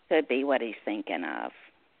that could be what he's thinking of.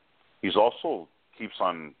 He's also keeps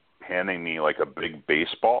on handing me like a big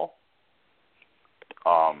baseball.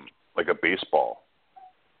 Like a baseball.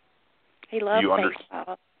 He loves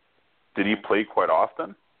baseball. Did he play quite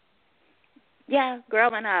often? Yeah,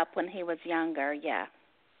 growing up when he was younger, yeah.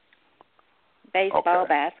 Baseball,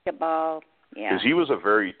 basketball, yeah. Because he was a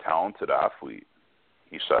very talented athlete,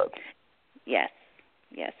 he said. Yes,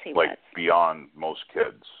 he was. Like beyond most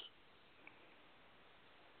kids.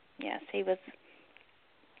 Yes, he was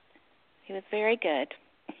very good.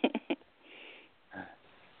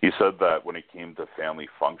 He said that when it came to family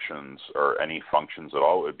functions or any functions at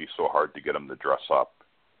all, it would be so hard to get him to dress up.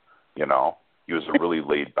 You know, he was really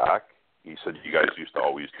laid back. He said you guys used to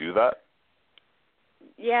always do that.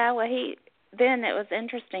 Yeah, well, then it was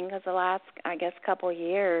interesting because the last, I guess, couple of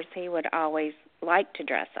years, he would always like to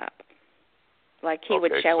dress up. Like he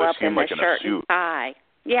would show up in a shirt and tie.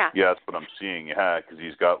 Yeah. Yeah, that's what I'm seeing. Yeah, because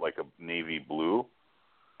he's got like a navy blue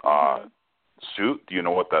suit. Do you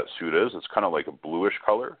know what that suit is? It's kind of like a bluish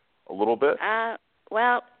color, a little bit.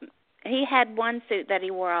 Well, he had one suit that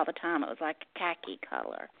he wore all the time. It was like a khaki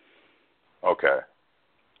color. Okay.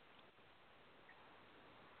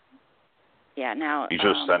 Yeah. Now he's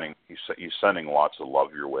just he's sending lots of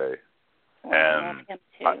love your way, well, and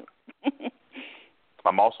him too.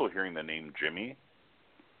 I'm also hearing the name Jimmy,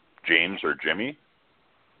 James or Jimmy.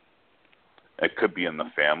 It could be in the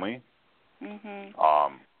family.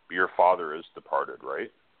 Your father is departed,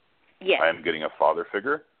 right? Yes. I am getting a father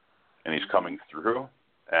figure, and he's coming through,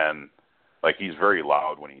 and like he's very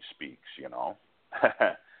loud when he speaks. You know,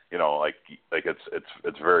 like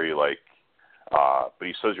it's very like. But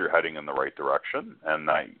he says you're heading in the right direction, and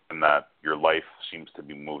that your life seems to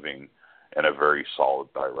be moving in a very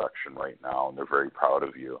solid direction right now, and they're very proud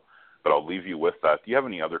of you. But I'll leave you with that. Do you have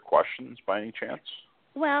any other questions by any chance?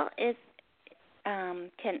 Well, his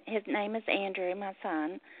name is Andrew, my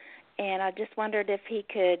son, and I just wondered if he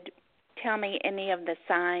could tell me any of the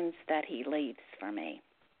signs that he leaves for me,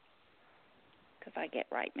 because I get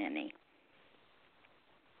right many.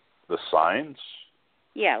 The signs?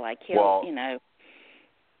 Yeah, like he'll,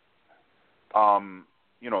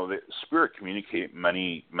 the spirit communicate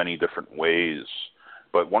many, many different ways.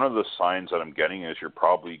 But one of the signs that I'm getting is you're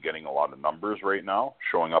probably getting a lot of numbers right now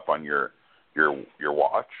showing up on your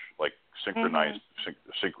watch, like synchronized,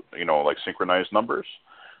 like synchronized numbers.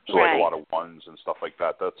 So right. like a lot of ones and stuff like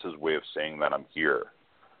that. That's his way of saying that I'm here.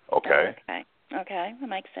 Okay. Okay, that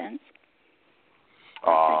makes sense.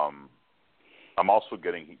 I'm also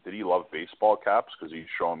getting. Did he love baseball caps? Because he's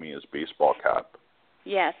showing me his baseball cap.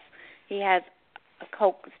 Yes, he has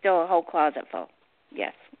still a whole closet full.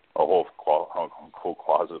 Yes. A whole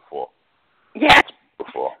closet full. Yes. That's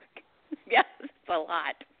beautiful. Yes, it's a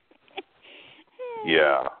lot.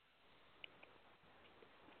 Yeah.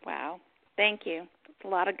 Wow. Thank you. It's a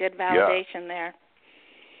lot of good validation there.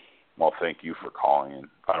 Well, thank you for calling in.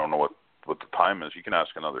 I don't know what the time is. You can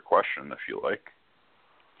ask another question if you like.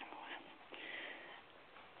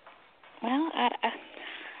 Well, I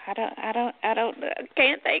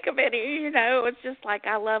can't think of any. It's just like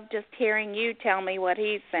I love just hearing you tell me what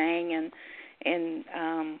he's saying, and and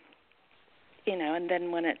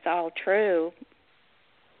then when it's all true,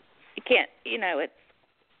 you can't.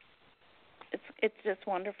 It's just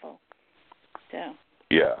wonderful. So.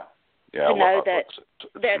 Yeah. To know that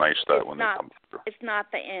it's nice that when they come through. It's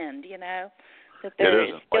not the end, that there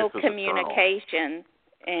is still communication,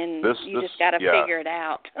 and you just got to figure it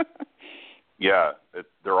out. Yeah,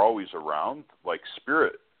 they're always around. Like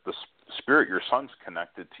spirit, the spirit, your son's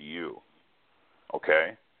connected to you.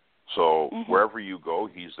 Okay, so wherever you go,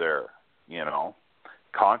 he's there.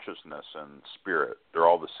 Consciousness and spirit, they're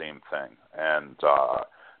all the same thing. And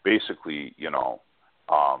basically,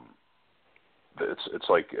 it's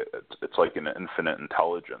like an infinite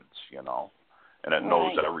intelligence, and it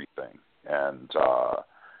knows everything, and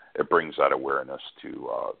it brings that awareness to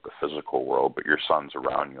the physical world. But your son's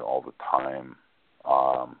around you all the time.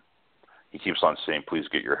 He keeps on saying, "Please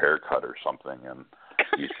get your hair cut" or something, and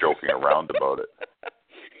he's joking around about it.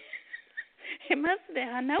 It must be.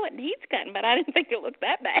 I know it needs cutting, but I didn't think it looked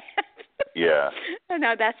that bad. Yeah.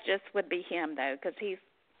 No, that's just would be him though, because he's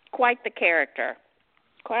quite the character.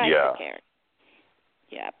 Quite the character.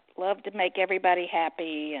 Yeah, love to make everybody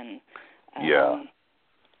happy, and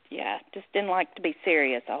just didn't like to be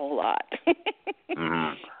serious a whole lot.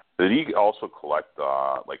 Did he also collect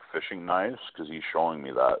like fishing knives? Because he's showing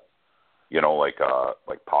me that,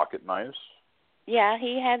 like pocket knives. Yeah,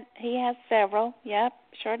 he has several. Yep,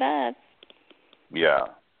 sure does. Yeah.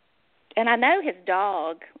 And I know his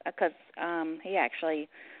dog because he actually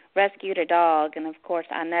rescued a dog, and of course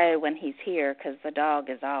I know when he's here because the dog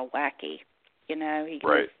is all wacky. He's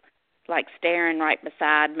like staring right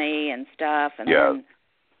beside me and stuff. And then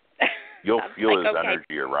you'll feel his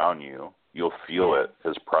energy around you. You'll feel it,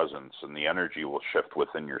 his presence, and the energy will shift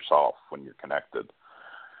within yourself when you're connected.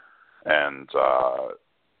 And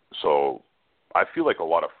so I feel like a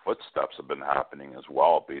lot of footsteps have been happening as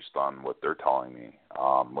well based on what they're telling me,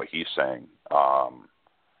 what he's saying.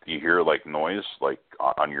 Do you hear like noise like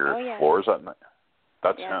on your floors at night?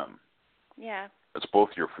 That's him. Yeah. It's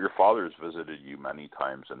both your father has visited you many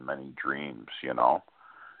times in many dreams,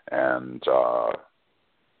 and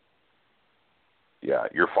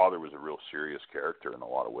your father was a real serious character in a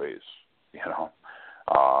lot of ways,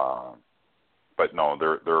 but no,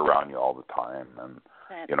 they're around you all the time, and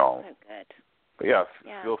that's so good. But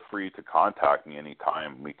feel free to contact me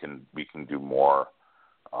anytime. We can do more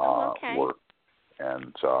work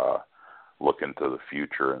and look into the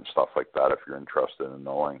future and stuff like that if you're interested in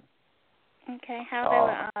knowing. Okay, how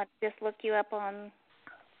do I just look you up on?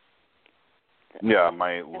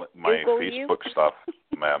 My Google Facebook you? stuff.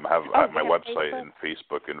 I have my website Facebook? and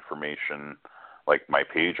Facebook information. Like my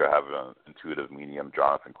page, I have an intuitive medium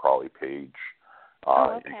Jonathan Crawley page.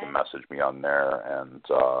 You can message me on there, and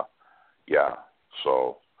so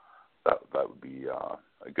that would be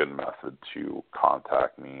a good method to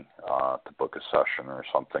contact me to book a session or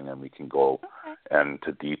something, and we can go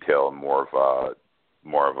into detail more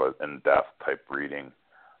of an in-depth type reading.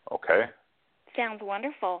 Okay? Sounds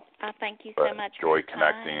wonderful. Thank you so much. Enjoy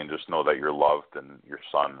connecting, and just know that you're loved, and your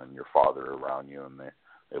son and your father are around you, and they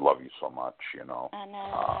love you so much. I know. I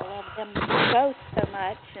love them both so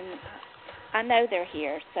much, and I know they're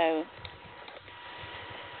here, so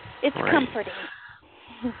it's comforting.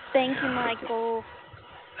 Thank you, Michael.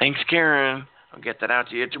 Thanks, Karen. I'll get that out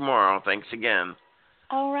to you tomorrow. Thanks again.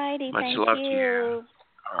 All righty. Much thank love you. to you.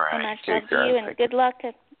 All right. Much love to you, and good luck.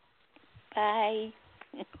 Bye.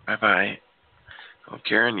 Bye-bye. Well,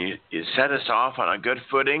 Karen, you set us off on a good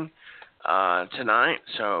footing tonight,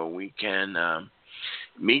 so we can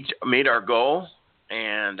meet our goal.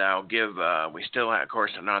 And I'll give. We still, of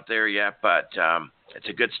course, are not there yet, but it's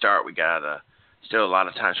a good start. We got still a lot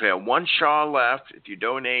of time. So we have one Shaw left. If you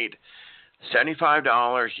donate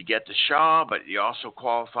 $75, you get the Shaw, but you also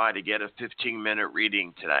qualify to get a 15-minute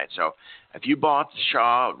reading tonight. So If you bought the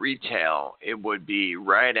Shaw retail, it would be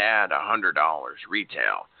right at $100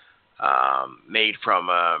 retail, made from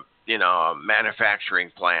a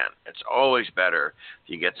manufacturing plant. It's always better if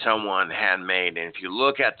you get someone handmade. And if you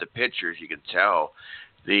look at the pictures, you can tell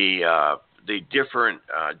the different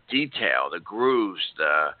detail, the grooves.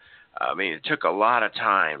 It took a lot of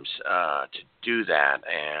times to do that.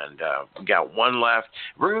 And we got one left.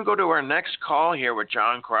 We're going to go to our next call here with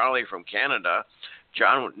John Crawley from Canada.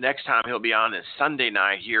 John, next time he'll be on is Sunday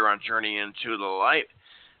night here on Journey into the Light.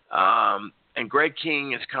 And Greg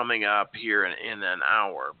King is coming up here in an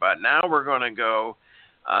hour. But now we're going to go,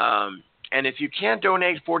 and if you can't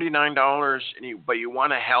donate $49, but you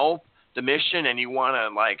want to help the mission and you want to,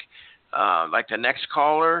 like the next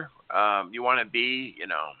caller, you want to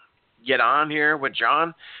get on here with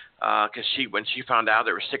John, because when she found out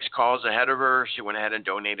there were 6 calls ahead of her, she went ahead and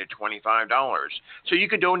donated $25. So you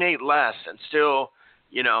could donate less and still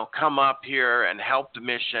come up here and help the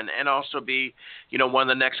mission and also be, one of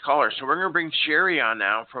the next callers. So we're going to bring Sherry on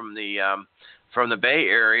now from the Bay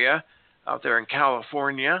Area out there in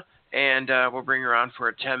California, and we'll bring her on for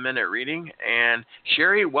a 10-minute reading. And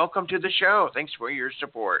Sherry, welcome to the show. Thanks for your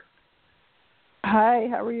support. Hi,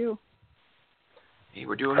 how are you? Hey,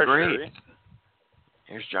 we're doing Hi, great. Sherry.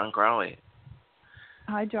 Here's John Crawley.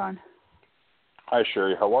 Hi, John. Hi,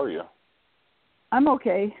 Sherry. How are you? I'm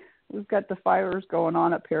okay. We've got the fires going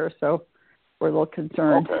on up here, so we're a little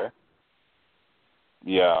concerned. Okay.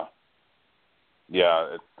 Yeah.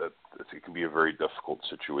 Yeah, it can be a very difficult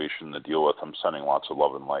situation to deal with. I'm sending lots of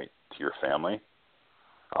love and light to your family.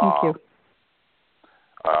 Thank you.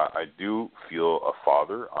 I do feel a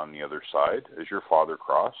father on the other side. Is your father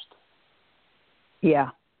crossed?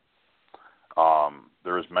 Yeah.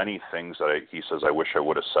 There's many things that he says I wish I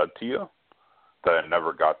would have said to you that I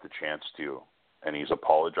never got the chance to, and he's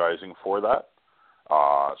apologizing for that.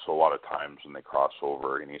 So a lot of times when they cross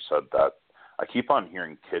over, and he said that I keep on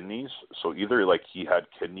hearing kidneys. So either like he had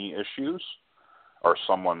kidney issues, or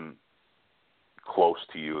someone close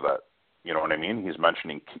to you that, you know what I mean? He's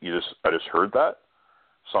mentioning. I just heard that,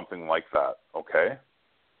 something like that. Okay.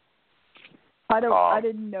 I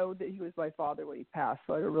didn't know that he was my father when he passed,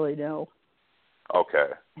 so I don't really know. Okay.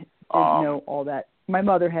 Didn't know all that. My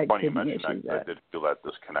mother had Funny you kidney mentioned issues. that. I did feel that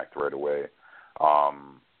disconnect right away.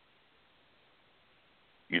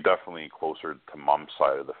 You're definitely closer to mom's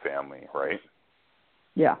side of the family, right?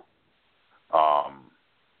 Yeah.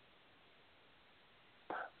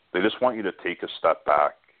 They just want you to take a step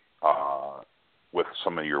back with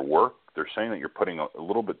some of your work. They're saying that you're putting a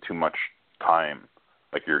little bit too much time,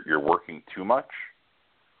 like you're working too much,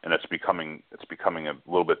 and it's becoming a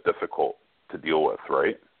little bit difficult to deal with,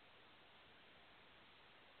 right?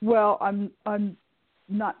 Well, I'm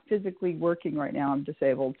not physically working right now. I'm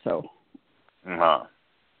disabled, so. Uh-huh.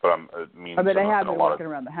 But it means I have been working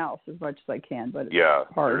around the house as much as I can, but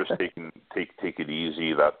it's hard. They're just take it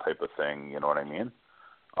easy, that type of thing. You know what I mean?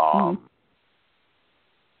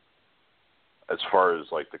 As far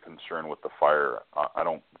as like the concern with the fire, I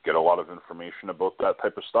don't get a lot of information about that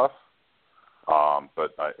type of stuff.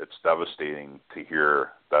 But it's devastating to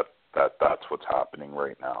hear that that's what's happening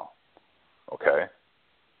right now. Okay.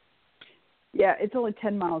 Yeah, it's only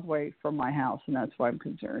 10 miles away from my house, and that's why I'm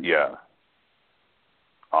concerned. Yeah.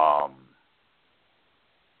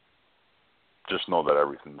 Just know that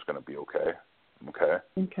everything's going to be okay. Okay.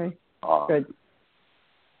 Okay. Good.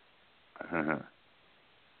 Mm-hmm.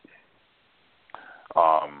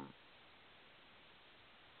 I'm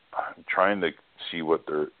trying to see what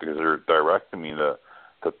because they're directing me to.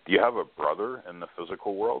 Do you have a brother in the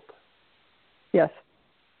physical world? Yes.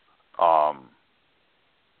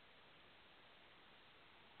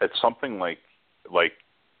 It's something like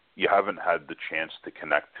you haven't had the chance to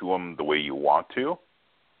connect to him the way you want to.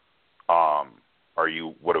 Or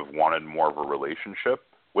you would have wanted more of a relationship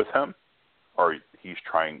with him, or he's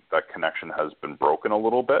trying. That connection has been broken a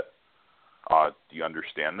little bit. Do you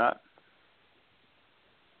understand that?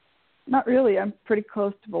 Not really. I'm pretty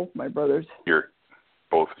close to both my brothers.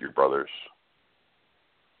 Both your brothers.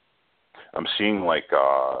 I'm seeing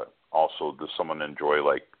also, does someone enjoy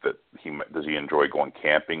that? Does he enjoy going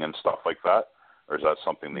camping and stuff like that, or is that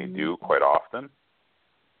something they do quite often?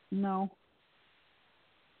 No.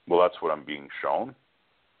 Well, that's what I'm being shown.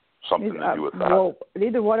 Something to do with that. Well,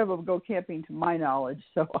 neither one of them go camping, to my knowledge,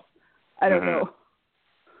 so I don't know.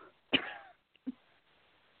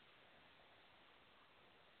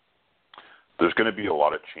 There's going to be a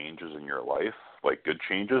lot of changes in your life, like good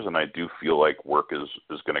changes, and I do feel like work is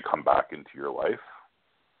going to come back into your life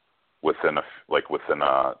within a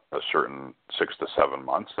certain 6 to 7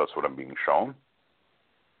 months. That's what I'm being shown.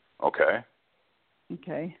 Okay.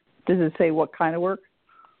 Okay. Does it say what kind of work?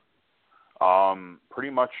 Pretty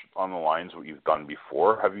much on the lines of what you've done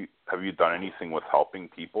before. Have you done anything with helping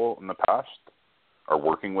people in the past, or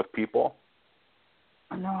working with people?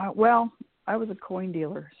 No. Well, I was a coin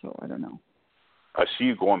dealer, so I don't know. I see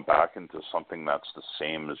you going back into something that's the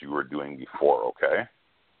same as you were doing before. Okay.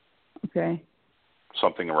 Okay.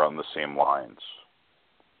 Something around the same lines.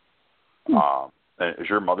 And is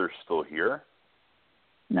your mother still here?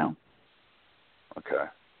 No. Okay.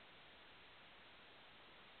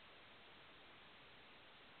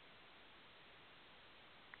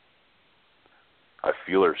 I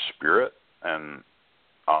feel her spirit, and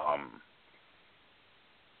I'm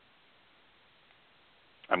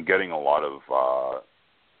getting a lot of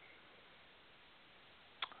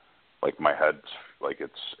like my head's like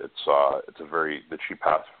it's a very. Did she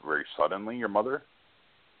pass very suddenly, your mother?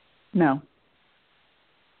 No.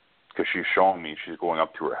 Because she's showing me she's going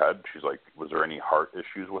up to her head. She's like, was there any heart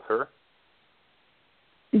issues with her?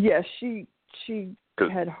 Yes, she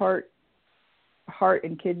had heart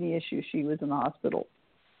and kidney issues. She was in the hospital.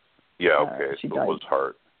 Yeah, okay. She So died. it was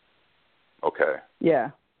heart. Okay.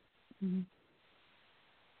 Yeah. Mm-hmm.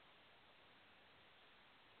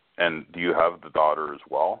 And do you have the daughter as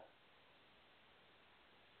well?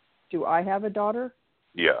 Do I have a daughter?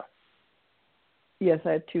 Yeah. Yes,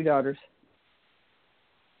 I have 2 daughters.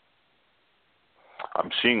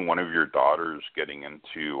 I'm seeing one of your daughters getting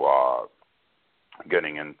into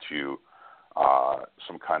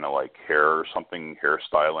some kind of like hair or something,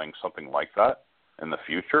 hairstyling, something like that in the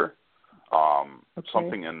future. Okay.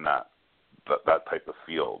 Something in that type of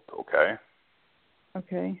field, okay?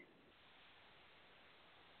 Okay.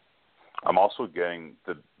 I'm also getting,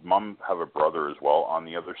 did Mom have a brother as well on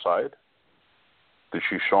the other side? Did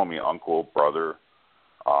she show me uncle, brother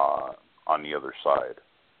on the other side?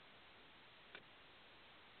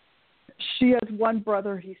 She has one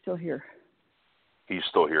brother. He's still here. He's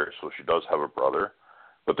still here, so she does have a brother.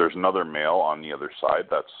 But there's another male on the other side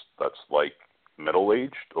that's like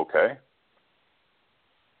middle-aged, okay?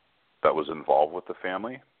 That was involved with the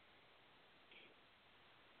family.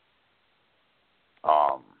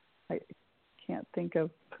 I can't think of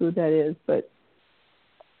who that is, but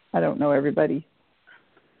I don't know everybody.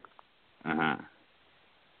 Mm-hmm.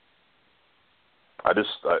 I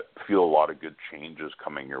feel a lot of good changes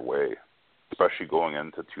coming your way, especially going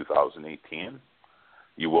into 2018.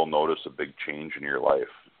 You will notice a big change in your life.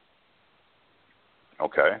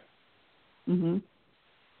 Okay? Mm-hmm.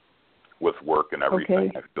 With work and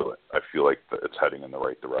everything, Okay. I feel like it's heading in the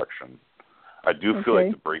right direction. I do feel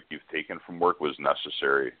like the break you've taken from work was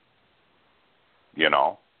necessary. You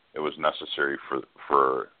know, it was necessary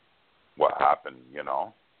for what happened, you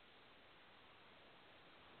know.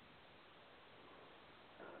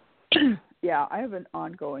 Yeah, I have an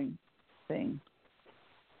ongoing thing.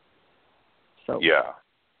 So Yeah.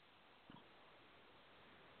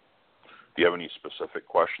 Do you have any specific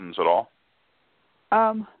questions at all?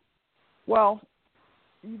 Well,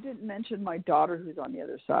 you didn't mention my daughter who's on the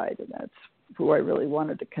other side, and that's who I really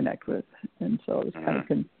wanted to connect with, and so I was kind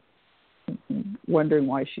of wondering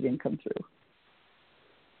why she didn't come through.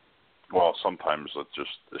 Well, sometimes it's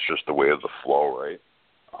just the way of the flow, right?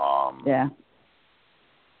 Yeah.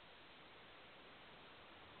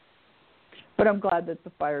 But I'm glad that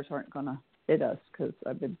the fires aren't going to hit us because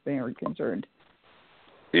I've been very concerned.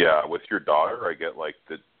 Yeah, with your daughter, I get was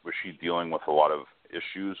she dealing with a lot of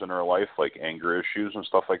issues in her life, like anger issues and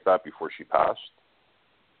stuff like that before she passed?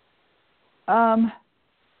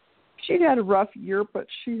 She had a rough year, but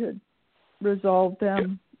she had resolved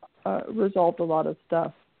them, resolved a lot of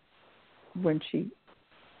stuff when she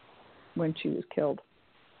was killed.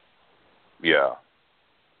 Yeah.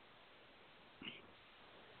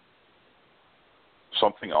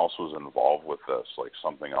 Something else was involved with this, like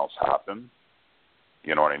something else happened.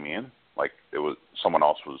 You know what I mean? Like someone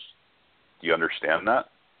else was. Do you understand that?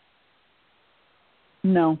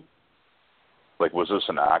 No. Like, was this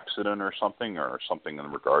an accident or something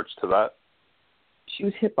in regards to that? She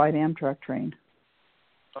was hit by an Amtrak train.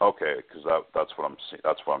 Okay, because that's what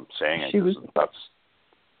I'm saying. She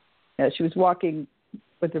was walking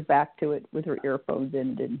with her back to it with her earphones in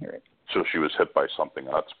and didn't hear it. So she was hit by something.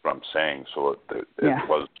 That's what I'm saying. So it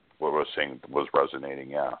was what I was saying was resonating.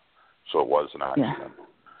 Yeah. So it was an accident.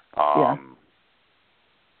 Yeah.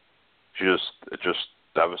 It's just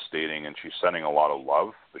devastating, and she's sending a lot of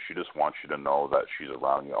love, but she just wants you to know that she's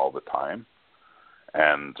around you all the time.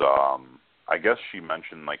 And I guess she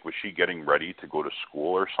mentioned, like, was she getting ready to go to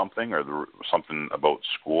school or something, or something about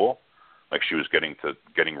school? Like she was getting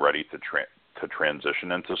ready to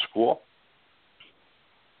transition into school?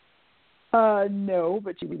 No,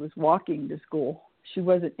 but she was walking to school. She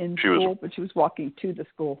wasn't in school, but she was walking to the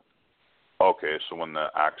school. Okay, so when the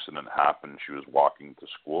accident happened, she was walking to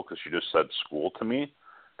school because she just said school to me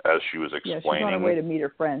as she was explaining. Yeah, she's on her way to meet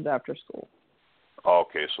her friends after school.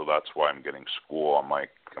 Okay, so that's why I'm getting school. I'm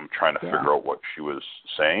trying to figure out what she was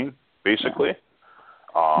saying, basically.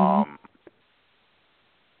 Yeah.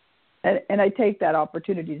 And I take that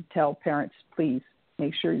opportunity to tell parents, please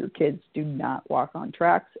make sure your kids do not walk on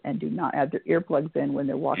tracks and do not have their earplugs in when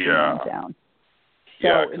they're walking around town.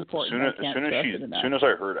 So important. As soon as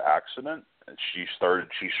I heard accident, she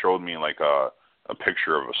showed me like a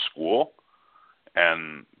picture of a school,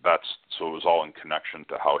 and so it was all in connection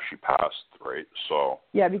to how she passed, right? So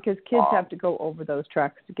yeah, because kids have to go over those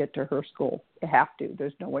tracks to get to her school. They have to.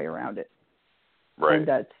 There's no way around it. Right. And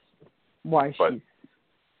that's why she's.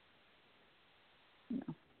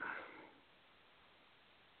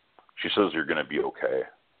 She says you're going to be okay.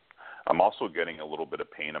 I'm also getting a little bit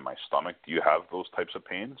of pain in my stomach. Do you have those types of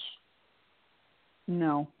pains?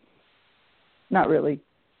 No, not really.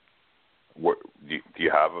 What do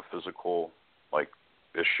you have a physical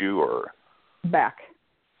issue or back?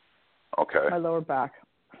 Okay. My lower back.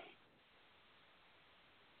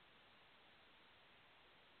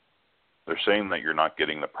 They're saying that you're not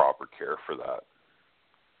getting the proper care for that.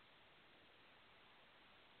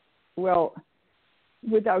 Well,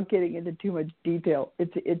 without getting into too much detail,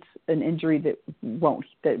 it's an injury that won't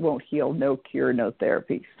heal. No cure, no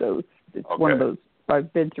therapy. So it's one of those.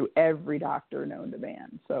 I've been through every doctor known to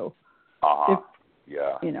man. So acupuncture,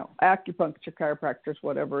 chiropractors,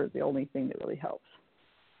 whatever is the only thing that really helps.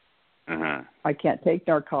 Mm-hmm. I can't take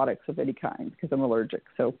narcotics of any kind because I'm allergic.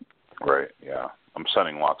 So right, yeah. I'm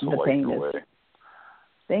sending lots of light your way.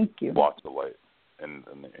 Thank you. Lots of light in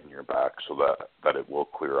your back so that it will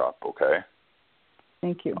clear up. Okay.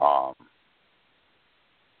 Thank you.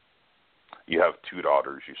 You have 2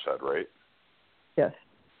 daughters, you said, right? Yes.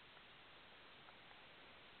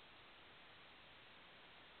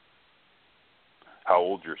 How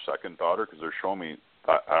old's your second daughter? Because they're showing me,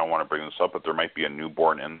 I don't want to bring this up, but there might be a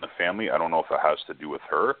newborn in the family. I don't know if it has to do with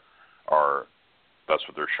her or that's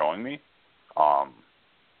what they're showing me. I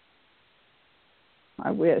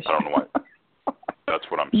wish. I don't know why. That's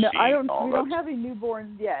what I'm seeing. We don't have any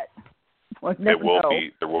newborns yet. There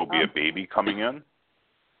will be a baby coming in.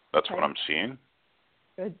 That's what I'm seeing.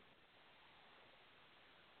 Good.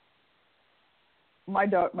 My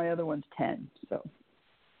other one's 10, so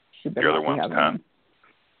she better. Your other one's 10. One.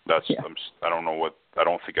 That's I don't know what. I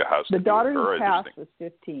don't think it has to do with her. The daughter who passed was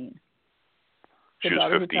 15. She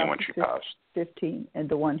was 15 when she passed. 15, and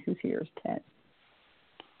the one who's here is 10.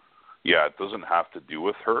 Yeah, it doesn't have to do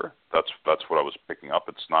with her. That's what I was picking up.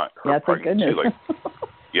 It's not her That's pregnancy. Goodness.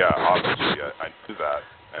 Yeah, obviously I knew that,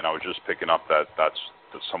 and I was just picking up that's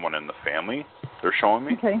someone in the family they're showing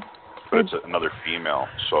me. Okay. But it's another female.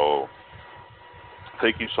 So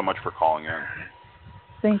thank you so much for calling in.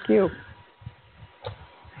 Thank you.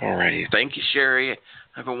 All righty. Thank you, Sherry.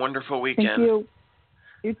 Have a wonderful weekend. Thank you.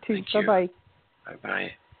 You too. Bye-bye.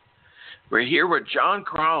 Bye-bye. We're here with John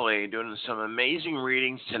Crawley doing some amazing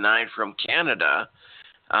readings tonight from Canada.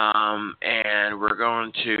 And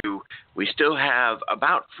we still have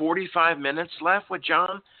about 45 minutes left with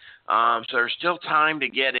John. So there's still time to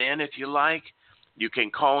get in if you like. You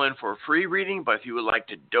can call in for a free reading, but if you would like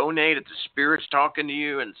to donate, if the Spirit's talking to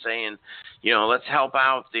you and saying, let's help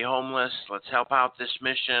out the homeless, let's help out this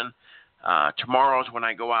mission. Tomorrow is when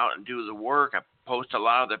I go out and do the work. I post a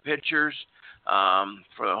lot of the pictures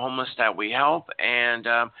for the homeless that we help, and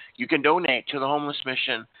you can donate to the homeless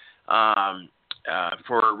mission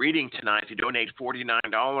for a reading tonight. If you donate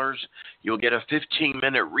 $49, you'll get a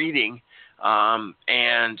 15-minute reading,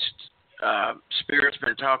 and Spirit's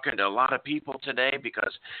been talking to a lot of people today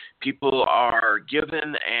because people are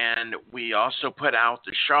given, and we also put out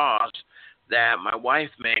the shawls that my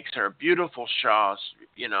wife makes. Are beautiful shawls,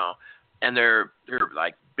 and they're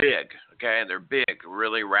like big, okay? They're big,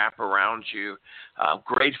 really wrap around you.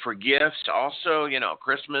 Great for gifts. Also,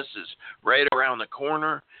 Christmas is right around the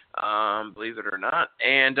corner, believe it or not.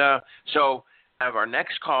 And so our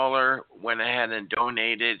next caller went ahead and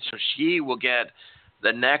donated, so she will get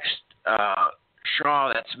the next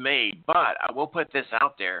shawl that's made. But I will put this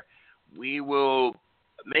out there. We will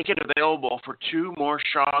make it available for 2 more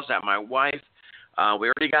shawls that my wife, we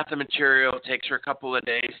already got the material. It takes her a couple of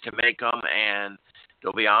days to make them, and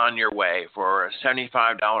they'll be on your way for a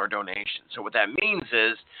 $75 donation. So what that means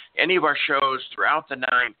is any of our shows throughout the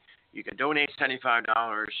night, you can donate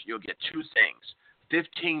 $75. You'll get 2 things: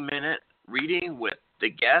 15-minute reading with the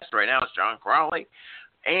guest. Right now it's John Crawley.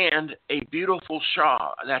 And a beautiful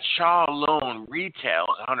shawl. That shawl alone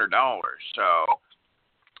retails $100. So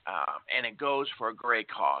and it goes for a great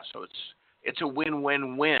cause. So it's a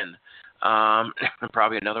win-win-win.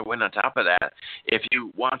 Probably another win on top of that. If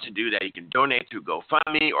you want to do that, you can donate through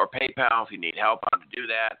GoFundMe or PayPal. If you need help on to do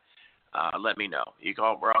that, let me know.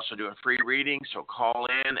 We're also doing free readings, so call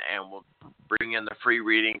in and we'll bring in the free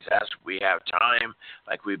readings as we have time,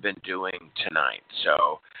 like we've been doing tonight.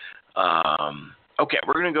 So, okay,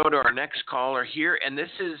 we're going to go to our next caller here, and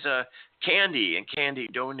this is Candy, and Candy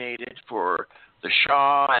donated for the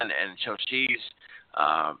Shaw, and so she's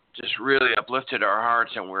just really uplifted our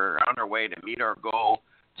hearts, and we're on our way to meet our goal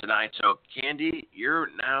tonight. So, Candy, you're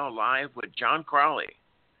now live with John Crawley.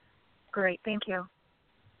 Great, thank you.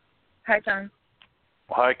 Hi, John.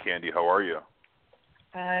 Hi, Candy. How are you?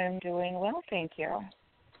 I'm doing well, thank you.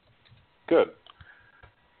 Good.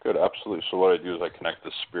 Good, absolutely. So what I do is I connect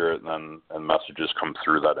the spirit, and messages come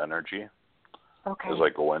through that energy as I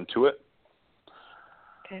go into it.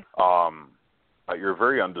 Okay. You're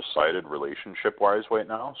very undecided relationship-wise right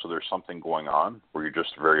now, so there's something going on where you're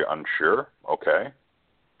just very unsure. Okay.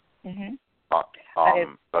 Mhm.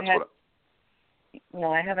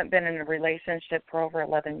 No, I haven't been in a relationship for over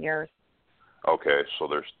 11 years. Okay, so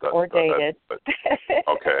there's that. Or dated.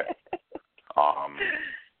 Okay.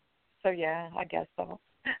 So yeah, I guess so.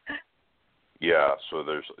 Yeah, so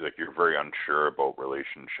there's you're very unsure about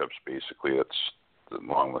relationships. Basically, it's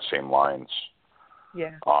along the same lines.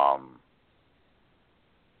 Yeah.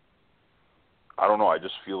 I don't know. I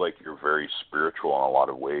just feel like you're very spiritual in a lot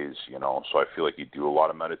of ways, So I feel like you do a lot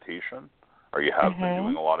of meditation, or you have been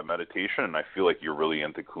doing a lot of meditation, and I feel like you're really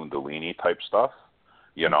into Kundalini type stuff,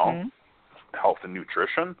 health and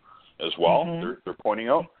nutrition as well. They're pointing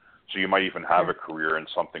out, so you might even have a career in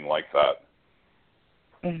something like that.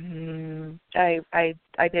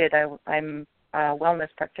 I did. I'm a wellness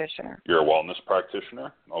practitioner. You're a wellness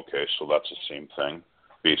practitioner? Okay, so that's the same thing,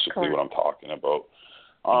 basically. Correct. What I'm talking about.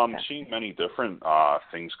 Seeing many different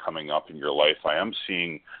things coming up in your life. I am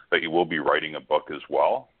seeing that you will be writing a book as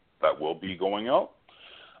well that will be going out.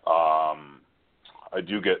 I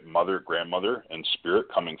do get mother, grandmother, and spirit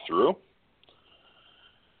coming through.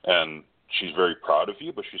 And she's very proud of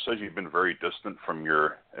you, but she says you've been very distant from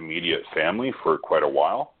your immediate family for quite a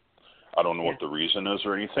while. I don't know what the reason is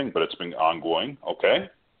or anything, but it's been ongoing, okay?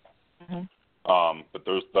 But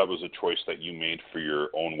that was a choice that you made for your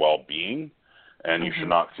own well-being, and you should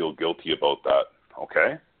not feel guilty about that,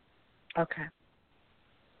 okay? Okay.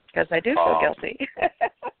 Because I do feel guilty.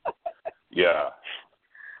 Yeah.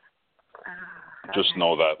 Just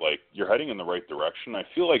know that, you're heading in the right direction. I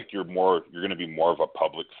feel like you're going to be more of a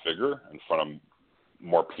public figure in front of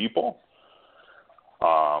more people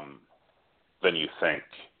than you think,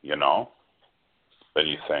 than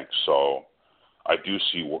you think. So I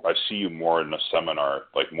see you more in a seminar,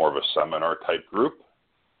 more of a seminar type group.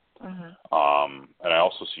 And I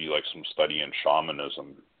also see some study in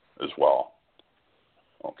shamanism as well.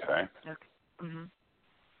 Okay.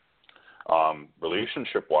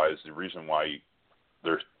 Relationship-wise, the reason why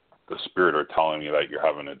the spirit are telling me that you're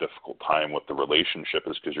having a difficult time with the relationship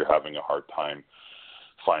is because you're having a hard time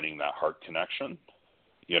finding that heart connection,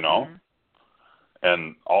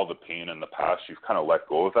 and all the pain in the past, you've kind of let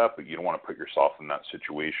go of that, but you don't want to put yourself in that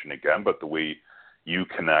situation again. But the way you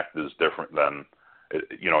connect is different than,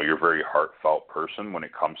 you're a very heartfelt person when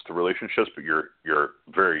it comes to relationships, but you're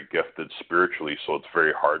very gifted spiritually, so it's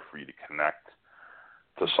very hard for you to connect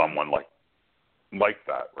to someone like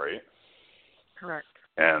that, right? Correct.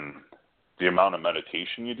 And the amount of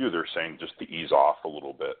meditation you do, they're saying just to ease off a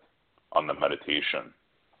little bit on the meditation,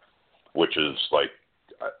 which is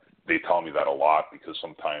they tell me that a lot because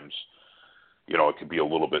sometimes, it could be a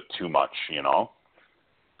little bit too much,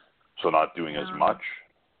 so not doing as much.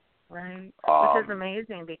 Right. Which is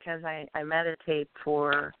amazing because I meditate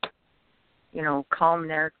for,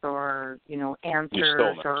 calmness or,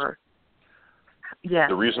 answers or, yeah.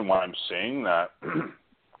 The reason why I'm saying that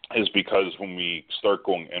is because when we start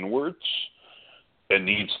going inwards, it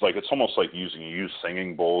needs, it's almost like you use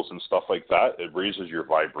singing bowls and stuff like that. It raises your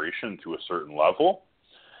vibration to a certain level,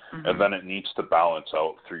 and then it needs to balance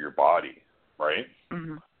out through your body, right?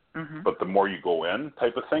 But the more you go in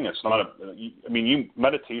type of thing, it's not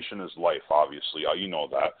meditation is life, obviously, you know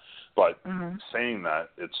that. But saying that,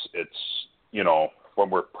 it's when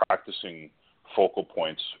we're practicing focal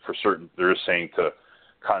points for certain, they're saying to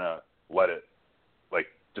kind of let it,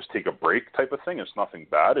 just take a break type of thing. It's nothing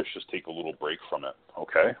bad. It's just take a little break from it,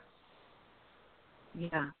 okay?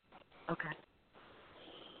 Yeah, okay.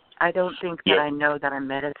 I don't think that I know that I'm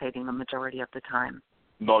meditating the majority of the time.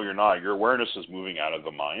 No, you're not. Your awareness is moving out of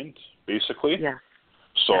the mind, basically. Yeah.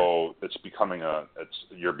 So it's becoming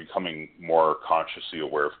you're becoming more consciously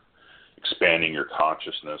aware. expanding your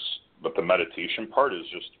consciousness. But the meditation part is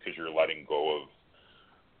just because you're letting go of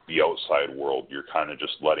the outside world. You're kind of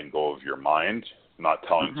just letting go of your mind, not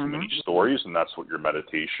telling too many stories, and that's what your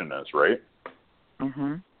meditation is, right?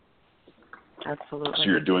 Mhm. Absolutely. So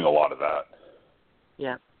you're doing a lot of that.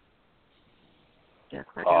 Yeah. Yes,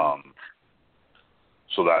 I do.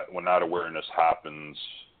 So that when that awareness happens,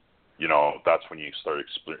 you know, that's when you start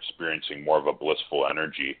experiencing more of a blissful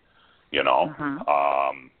energy, you know,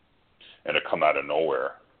 and it come out of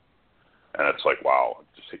nowhere. And it's like, wow, it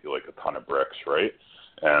just hit you like a ton of bricks, right?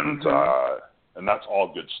 And and that's all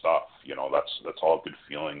good stuff, you know. That's all good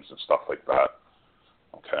feelings and stuff like that.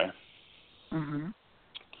 Okay.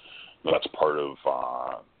 That's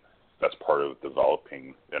part of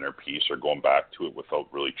developing inner peace, or going back to it without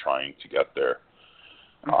really trying to get there.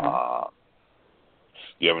 Do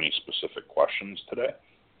you have any specific questions today?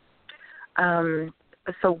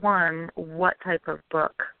 So one, what type of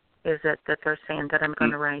book is it that they're saying that I'm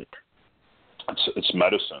going to write? It's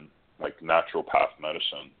medicine, like natural path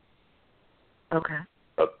medicine. Okay.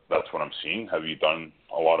 That's what I'm seeing. Have you done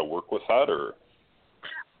a lot of work with that, or?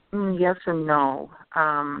 Yes and no.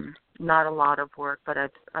 Not a lot of work, but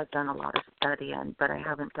I've done a lot of studying, but I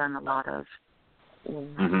haven't done a lot of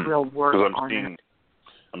real work on it.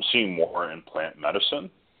 I'm seeing more in plant medicine,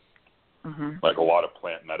 like a lot of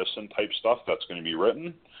plant medicine type stuff that's going to be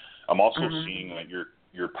written. I'm also seeing that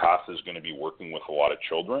your path is going to be working with a lot of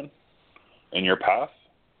children in your path.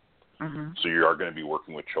 So you are going to be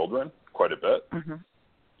working with children quite a bit. And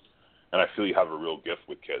I feel you have a real gift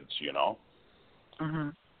with kids, you know,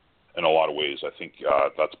 in a lot of ways. I think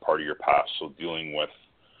that's part of your past. So dealing with,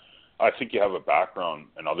 I think you have a background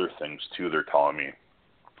in other things too, they're telling me.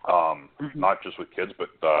 Not just with kids, but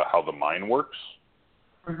how the mind works.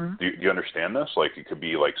 Do you understand this? Like, it could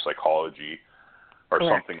be like psychology or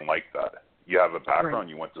something like that. You have a background,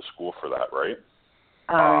 you went to school for that, right?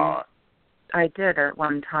 I did at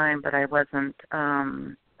one time, but I wasn't,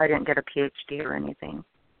 I didn't get a PhD or anything.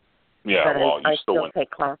 Yeah, but well, I still take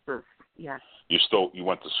classes, yes. You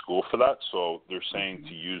went to school for that, so they're saying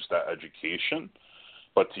to use that education,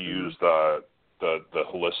 but to use the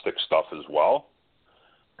holistic stuff as well,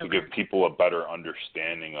 to give people a better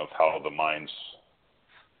understanding of how the mind's,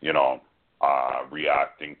 you know,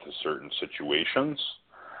 reacting to certain situations.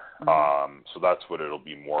 So that's what it'll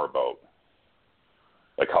be more about,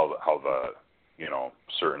 like how the you know,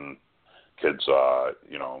 certain kids,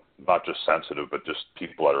 you know, not just sensitive, but just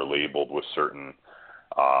people that are labeled with certain,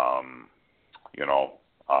 you know,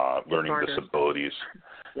 learning disabilities,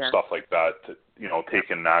 stuff like that. To, you know,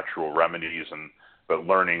 taking natural remedies but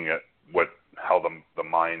learning how the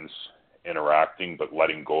mind's interacting, but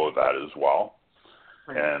letting go of that as well.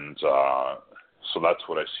 And so that's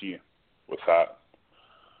what I see with that.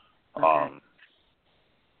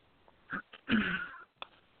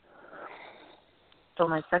 So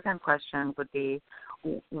my second question would be,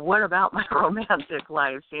 what about my romantic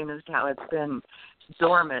life, seeing as how it's been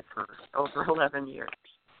dormant for over 11 years?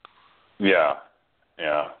 Yeah.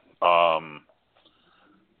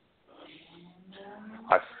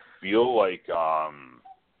 I feel like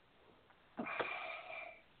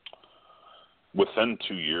within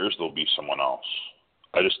 2 years there'll be someone else.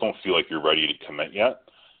 I just don't feel like you're ready to commit yet.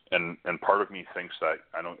 And part of me thinks that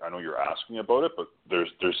I know you're asking about it, but there's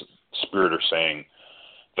spirit are saying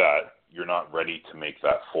that you're not ready to make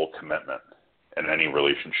that full commitment in any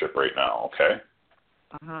relationship right now, okay?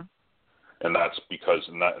 And that's because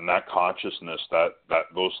in that consciousness, that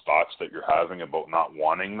those thoughts that you're having about not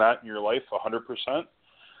wanting that in your life 100%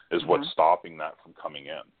 is what's stopping that from coming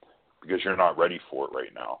in, because you're not ready for it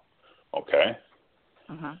right now, okay?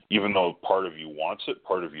 Even though part of you wants it,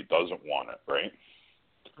 part of you doesn't want it, right?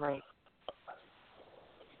 Right.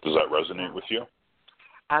 Does that resonate with you?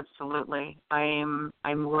 Absolutely. I'm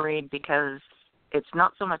worried because it's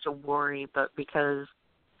not so much a worry, but because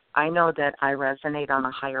I know that I resonate on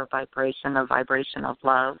a higher vibration, a vibration of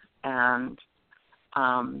love and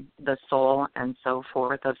the soul and so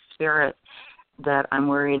forth, of spirit, that I'm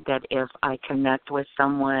worried that if I connect with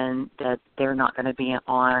someone that they're not going to be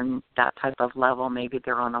on that type of level, maybe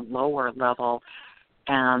they're on a lower level,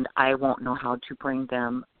 and I won't know how to bring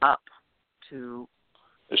them up to.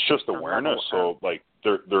 It's just awareness. So like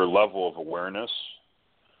their level of awareness,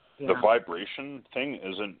 the vibration thing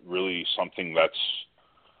isn't really something that's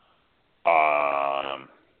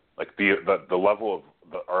like the level of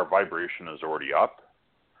our vibration is already up.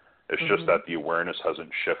 It's just that the awareness hasn't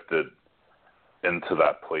shifted into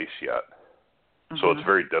that place yet. So it's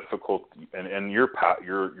very difficult, and your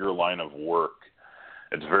line of work,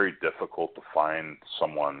 it's very difficult to find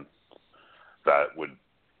someone that would,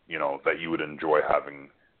 you know, that you would enjoy having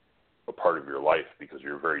a part of your life because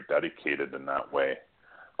you're very dedicated in that way.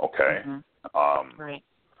 Okay. Right.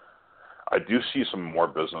 I do see some more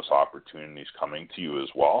business opportunities coming to you as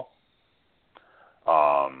well.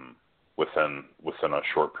 Within a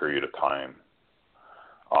short period of time.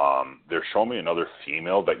 They're showing me another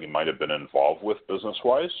female that you might have been involved with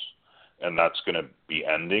business-wise, and that's going to be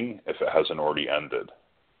ending if it hasn't already ended.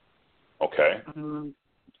 Okay?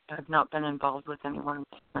 I've not been involved with anyone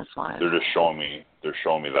business-wise. They're just showing me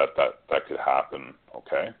that could happen.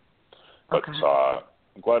 Okay? But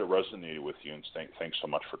I'm glad it resonated with you, and thanks so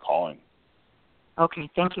much for calling. Okay,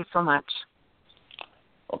 thank you so much.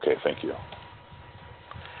 Okay, thank you.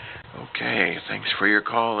 Okay, thanks for your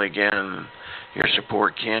call again, your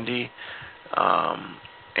support, Candy.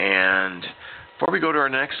 And before we go to our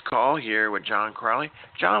next call here with John Crawley,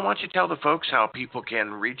 John, why don't you tell the folks how people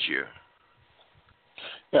can reach you?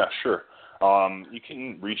 Yeah, sure. You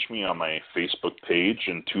can reach me on my Facebook page,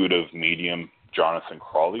 Intuitive Medium Jonathan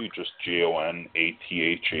Crawley, just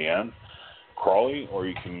JONATHAN Crawley, or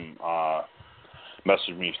you can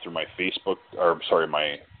message me through my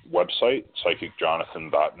my website,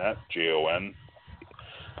 psychicjonathan.net,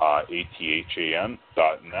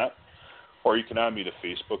 JONATHAN.net, or you can add me to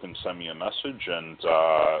Facebook and send me a message, and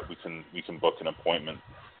we can book an appointment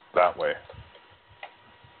that way.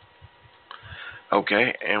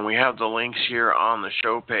 Okay, and we have the links here on the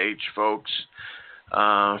show page, folks,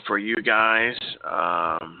 for you guys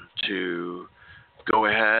to go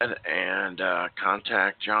ahead and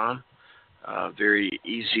contact John. Very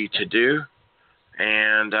easy to do.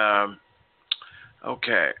 And,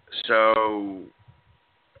 okay, so,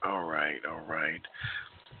 all right.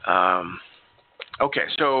 Okay,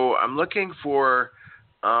 so I'm looking for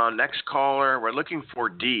next caller. We're looking for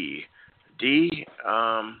D. D,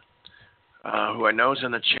 who I know is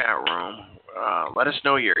in the chat room. Let us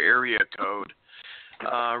know your area code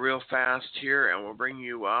real fast here, and we'll bring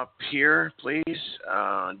you up here, please.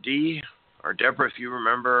 D, or Deborah, if you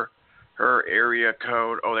remember her area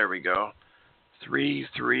code. Oh, there we go.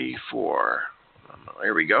 334.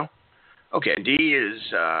 There we go. Okay, D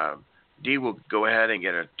will go ahead and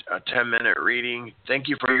get a 10-minute reading. Thank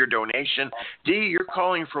you for your donation. D, you're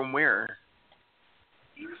calling from where?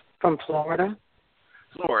 From Florida.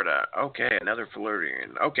 Florida. Okay, another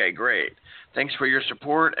Floridian. Okay, great. Thanks for your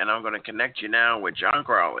support, and I'm going to connect you now with John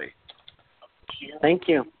Crawley. Thank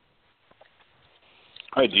you.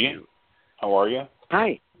 Hi, D. How are you?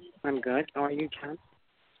 Hi. I'm good. How are you, John?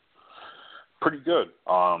 Pretty good.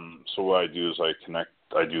 So what I do is I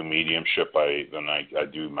do mediumship. I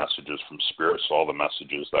do messages from spirit. So all the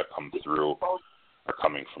messages that come through are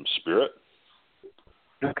coming from spirit.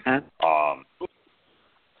 Okay.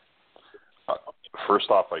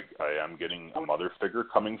 First off, I am getting a mother figure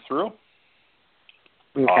coming through.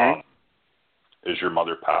 Okay. Is your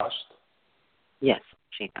mother passed? Yes,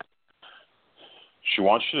 she has. She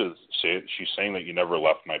wants you to say it. She's saying that you never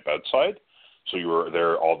left my bedside, so you were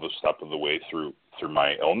there all the step of the way through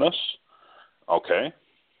my illness. Okay.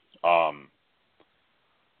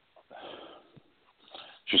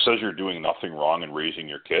 She says you're doing nothing wrong in raising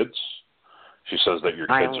your kids. She says that your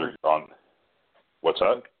kids are on. What's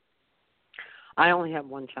that? I only have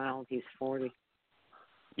one child. He's 40.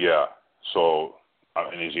 Yeah. So,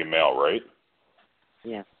 and is he a male, right?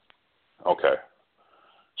 Yes. Okay.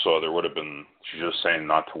 So there would have been, she's just saying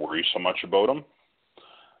not to worry so much about him.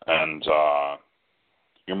 And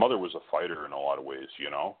your mother was a fighter in a lot of ways, you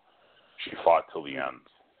know. She fought till the end,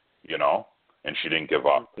 you know, and she didn't give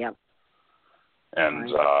up. Yep. And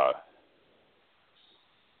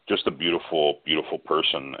just a beautiful, beautiful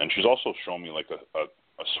person. And she's also shown me like a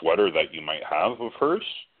sweater that you might have of hers,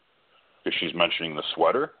 because she's mentioning the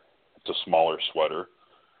sweater. It's a smaller sweater,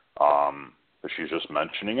 but she's just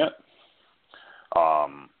mentioning it.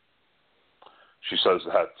 She says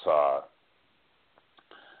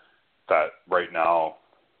that right now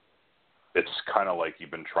it's kind of like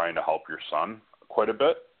you've been trying to help your son quite a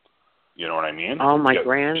bit. You know what I mean? Oh, my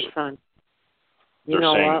grandson. You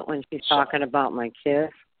know what? When she's talking about my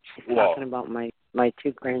kids, she's talking about my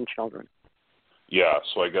two grandchildren. Yeah,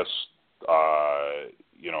 so I guess,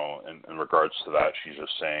 you know, in regards to that, she's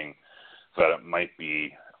just saying that it might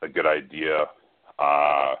be a good idea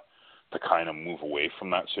to kind of move away from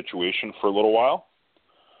that situation for a little while.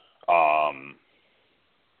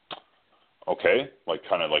 Okay, like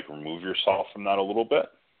kind of like remove yourself from that a little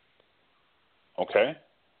bit. Okay.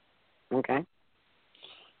 Okay.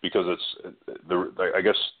 Because it's I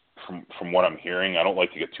guess from what I'm hearing, I don't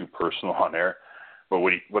like to get too personal on air, but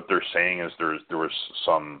what they're saying is there was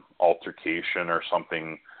some altercation or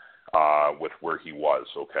something with where he was.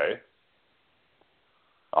 Okay.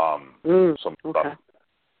 Some stuff.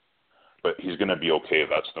 but he's going to be okay.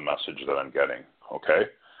 That's the message that I'm getting, okay?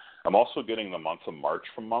 I'm also getting the month of March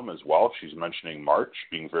from Mom as well. She's mentioning March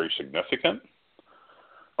being very significant,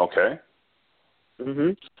 okay?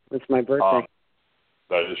 It's my birthday.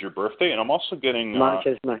 That is your birthday, and I'm also getting... March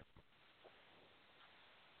is my...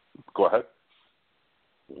 Go ahead.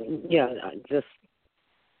 Yeah, just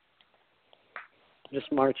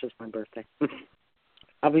March is my birthday.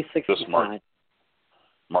 I'll be 65. This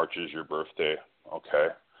March is your birthday, okay.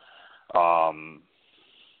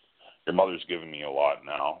 Your mother's giving me a lot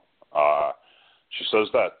now. She says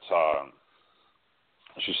that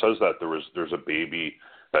there's a baby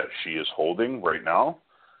that she is holding right now.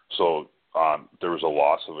 So there was a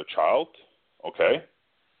loss of a child, okay.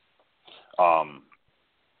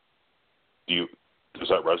 Does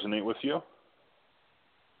that resonate with you?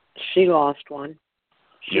 She lost one.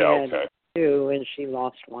 She had okay. 2, and she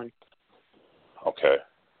lost one. Okay.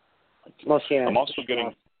 Well, I'm also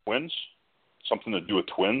getting twins. Something to do with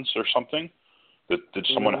twins or something. Did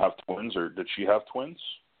someone have twins, or did she have twins?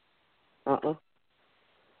 I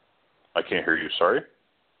can't hear you. Sorry.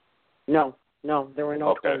 No, there were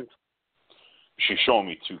no twins. She's showing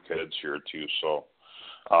me 2 kids here too. So.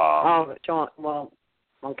 John. Well,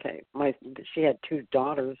 okay. She had 2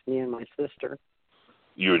 daughters. Me and my sister.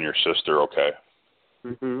 You and your sister, okay.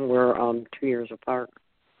 We're 2 years apart.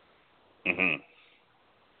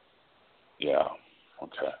 Yeah.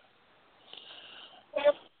 Okay.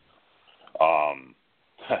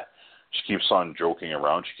 She keeps on joking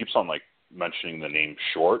around. She keeps on mentioning the name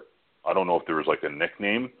Short. I don't know if there was a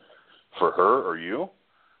nickname for her or you,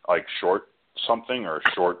 like Short something or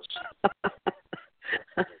Shorts.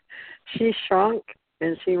 She shrunk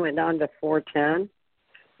and she went down to 4'10",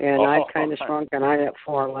 and I kind of shrunk and I at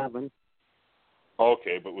 4'11".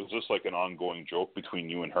 Okay, but was this an ongoing joke between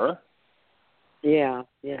you and her? Yeah,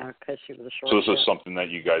 because she was a short. So this is something that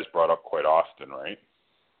you guys brought up quite often, right?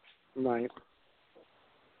 Right.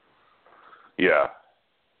 Yeah.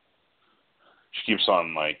 She keeps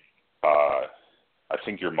on I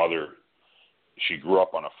think your mother, she grew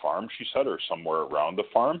up on a farm, she said, or somewhere around the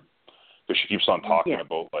farm. But she keeps on talking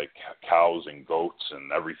about cows and goats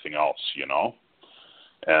and everything else,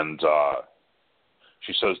 And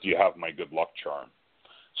she says, "Do you have my good luck charm?"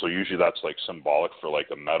 So usually that's symbolic for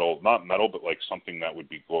a metal, not metal, but something that would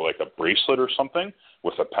be a bracelet or something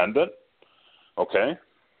with a pendant. Okay.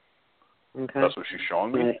 Okay. That's what she's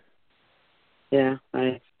showing me. Right. Yeah,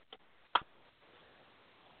 I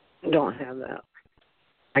don't have that.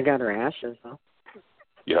 I got her ashes though.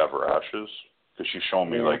 You have her ashes? Because she's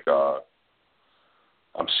showing me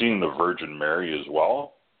I'm seeing the Virgin Mary as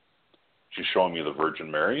well. She's showing me the Virgin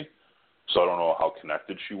Mary. So I don't know how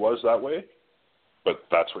connected she was that way, but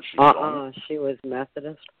that's what she's showing me. She was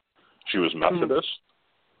Methodist. She was Methodist?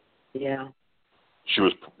 Yeah. She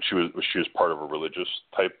was part of a religious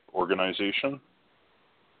type organization?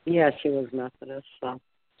 Yeah, she was Methodist, so.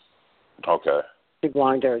 Okay. She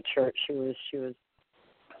belonged to her church. She was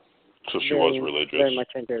So she was religious. Very much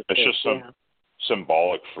into her church. It's just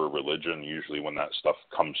symbolic for religion usually when that stuff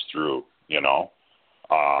comes through,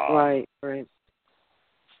 Right.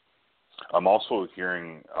 I'm also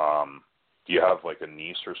hearing, do you have a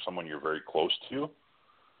niece or someone you're very close to?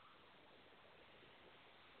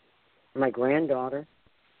 My granddaughter.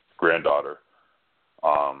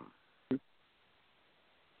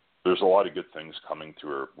 There's a lot of good things coming to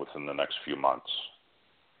her within the next few months.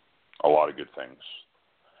 A lot of good things.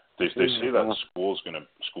 They say that school's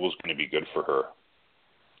gonna be good for her.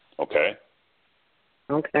 Okay?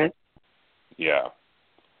 Okay. Yeah.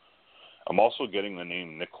 I'm also getting the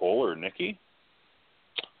name Nicole or Nikki.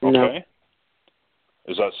 Okay. No.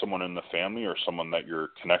 Is that someone in the family or someone that you're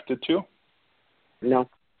connected to? No.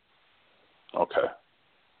 Okay.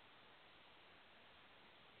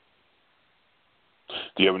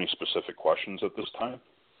 Do you have any specific questions at this time?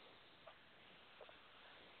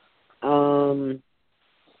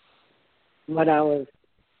 What I was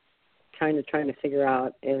kind of trying to figure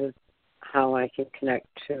out is how I can connect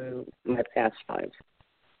to my past lives.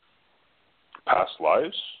 Past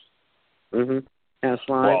lives? Past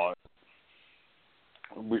lives.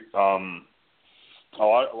 Well,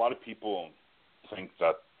 a lot of people think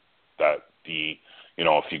that the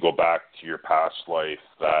if you go back to your past life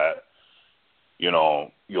that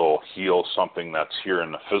you'll heal something that's here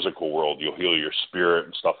in the physical world. You'll heal your spirit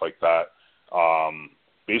and stuff like that.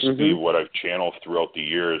 Basically, what I've channeled throughout the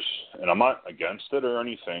years, and I'm not against it or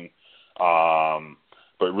anything,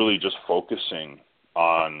 but really just focusing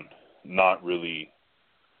on not really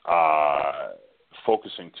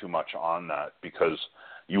focusing too much on that, because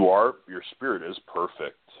your spirit is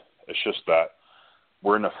perfect. It's just that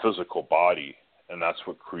we're in a physical body, and that's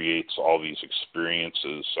what creates all these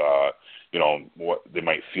experiences. What they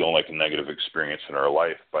might feel like a negative experience in our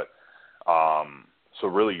life, but so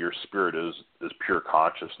really, your spirit is pure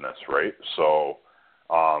consciousness, right? So,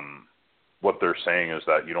 what they're saying is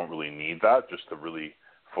that you don't really need that, just to really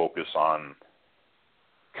focus on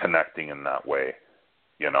connecting in that way,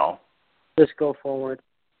 Just go forward.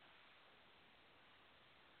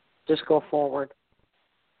 Just go forward.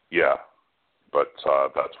 Yeah, but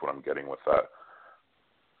that's what I'm getting with that.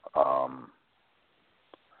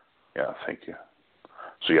 Yeah, thank you.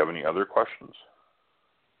 So you have any other questions?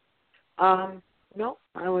 No,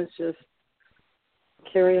 I was just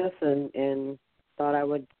curious and thought I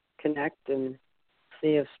would connect and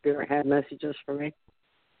see if Spirit had messages for me.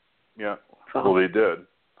 Yeah, well, they did.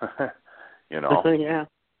 Yeah.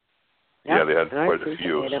 Yeah, they had quite a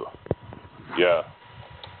few. So. Yeah.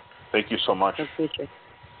 Thank you so much. I appreciate it.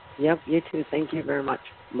 Yep, you too. Thank you very much.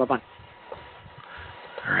 Bye-bye.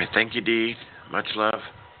 All right. Thank you, Dee. Much love.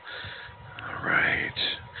 All right.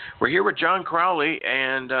 We're here with John Crawley,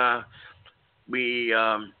 and we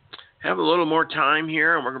have a little more time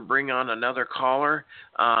here, and we're going to bring on another caller.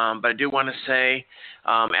 But I do want to say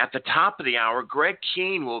at the top of the hour, Greg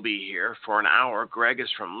Keene will be here for an hour. Greg is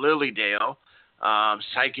from Lilydale,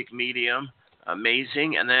 psychic medium,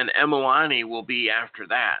 amazing. And then Emilani will be after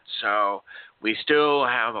that. So we still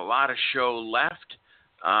have a lot of show left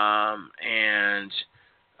and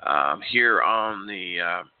here on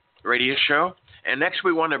the radio show. And next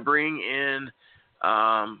we want to bring in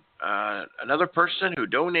another person who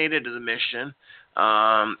donated to the mission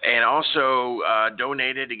and also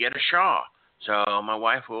donated to get a shawl. So my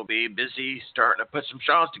wife will be busy starting to put some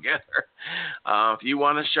shawls together. If you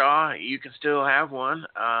want a shawl, you can still have one.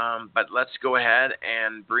 But let's go ahead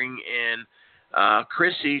and bring in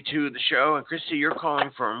Chrissy to the show. And Chrissy, you're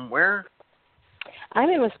calling from where? I'm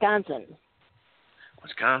in Wisconsin.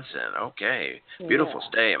 Wisconsin, okay. Beautiful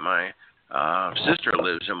state. My sister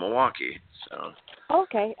lives in Milwaukee. So.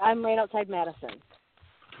 Okay, I'm right outside Madison.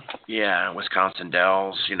 Yeah, Wisconsin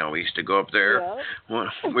Dells. We used to go up there when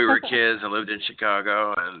we were kids and lived in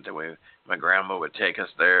Chicago, and my grandma would take us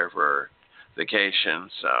there for vacation.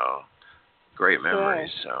 So great memories.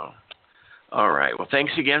 So, all right. Well,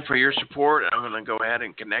 thanks again for your support. I'm going to go ahead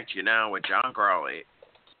and connect you now with John Crawley.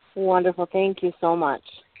 Wonderful. Thank you so much.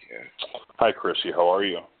 Okay. Hi, Chrissy. How are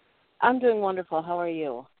you? I'm doing wonderful. How are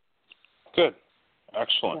you? Good.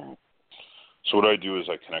 Excellent. Good. So what I do is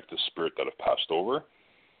I connect the spirit that have passed over.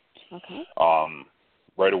 Okay.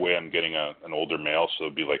 Right away I'm getting an older male, so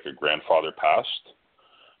it'd be like a grandfather passed.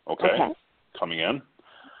 Okay. Coming in.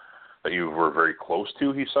 That you were very close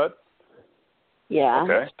to, he said? Yeah.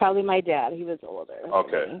 Okay. It's probably my dad. He was older.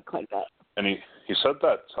 Okay. Quite a bit. And he said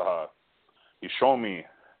that he's showing me,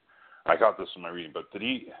 I got this in my reading, but did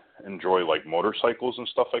he enjoy like motorcycles and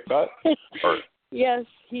stuff like that? Or yes,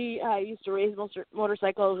 he used to race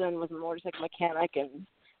motorcycles and was a motorcycle mechanic, and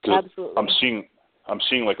absolutely. I'm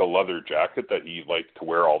seeing like a leather jacket that he liked to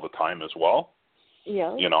wear all the time as well.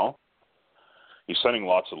 Yeah. He's sending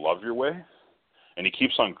lots of love your way, and he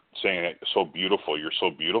keeps on saying, "So beautiful, you're so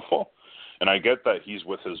beautiful." And I get that he's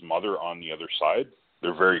with his mother on the other side.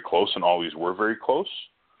 They're very close, and always were very close.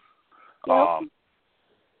 Yep.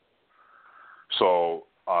 So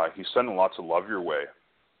he's sending lots of love your way.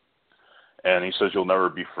 And he says, you'll never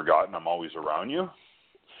be forgotten. I'm always around you.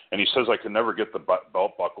 And he says, I can never get the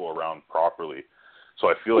belt buckle around properly. So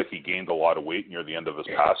I feel like he gained a lot of weight near the end of his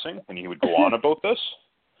passing. And he would go on about this.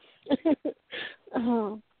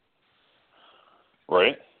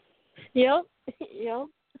 Right? Yep. Yep.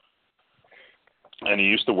 And he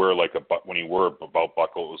used to wear when he wore a belt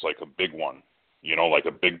buckle, it was like a big one. Like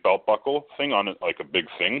a big belt buckle thing on it, like a big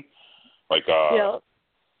thing. Like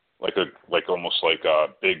almost like a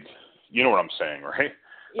big, you know what I'm saying, right?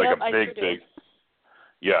 Like a big.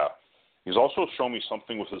 Yeah. He's also shown me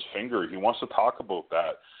something with his finger. He wants to talk about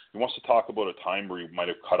that. He wants to talk about a time where he might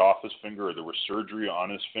have cut off his finger or there was surgery on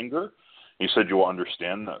his finger. He said you will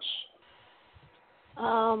understand this.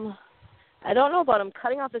 I don't know about him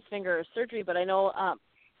cutting off his finger or surgery, but I know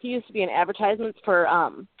he used to be in advertisements for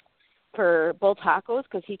Bull Tacos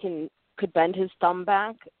because he could bend his thumb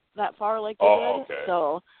back that far like they did. Okay.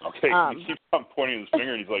 So, he keeps on pointing his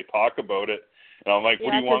finger and he's like, talk about it. And I'm like,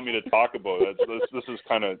 what do you want me to talk about? This is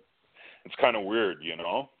kind of, it's kind of weird,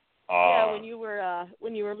 Yeah, when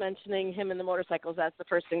you were mentioning him and the motorcycles, that's the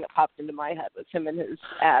first thing that popped into my head was him and his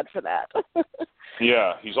ad for that.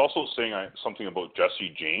 Yeah, he's also saying something about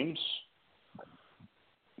Jesse James.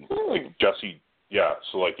 Like Jesse, yeah.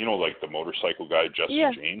 So like like the motorcycle guy, Jesse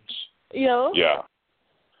James. Yeah. Yeah.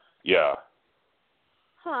 Yeah.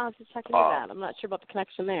 Huh, I have to check into that. I'm not sure about the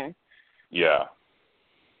connection there. Yeah.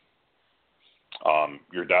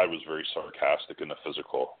 Your dad was very sarcastic in the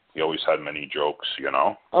physical. He always had many jokes, you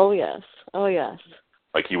know? Oh, yes. Oh, yes.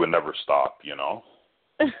 Like he would never stop, you know?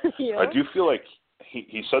 Yeah. I do feel like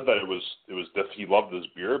he said that it was he loved his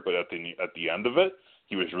beer, but at the end of it,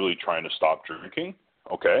 he was really trying to stop drinking.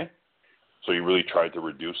 Okay? So he really tried to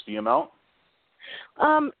reduce the amount?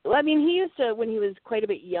 I mean, he used to, when he was quite a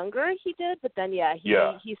bit younger, he did, but then,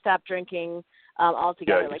 he stopped drinking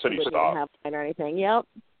altogether. Yeah, he like said he wouldn't stopped. even have wine or anything. Yep.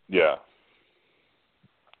 Yeah.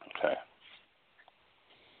 Okay.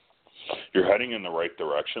 You're heading in the right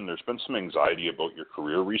direction. There's been some anxiety about your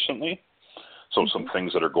career recently. So some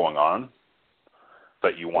things that are going on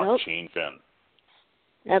that you want change in.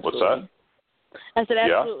 Absolutely. What's that? I said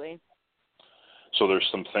absolutely. Yeah? So there's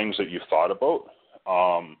some things that you've thought about.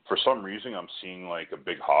 For some reason, I'm seeing like a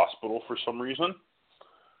big hospital for some reason.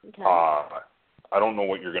 Okay. I don't know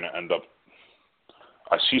what you're going to end up.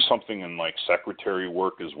 I see something in like secretary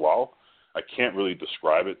work as well. I can't really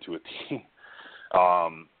describe it to a T.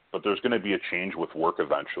 But there's going to be a change with work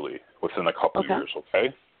eventually within a couple years,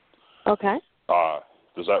 okay? Okay.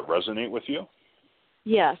 Does that resonate with you?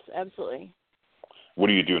 Yes, absolutely. What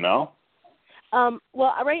do you do now?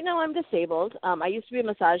 Well, right now I'm disabled. I used to be a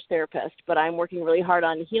massage therapist, but I'm working really hard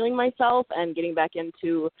on healing myself and getting back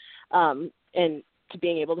into and to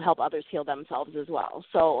being able to help others heal themselves as well.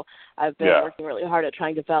 So I've been working really hard at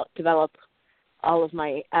trying to develop all of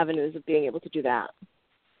my avenues of being able to do that.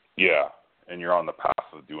 Yeah, and you're on the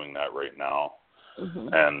path of doing that right now. Mm-hmm.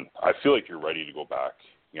 And I feel like you're ready to go back,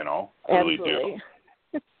 you know? I really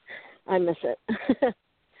do. I miss it.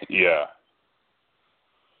 Yeah.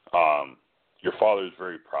 Your father is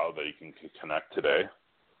very proud that he can connect today.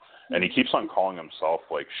 And he keeps on calling himself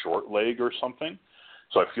like short leg or something.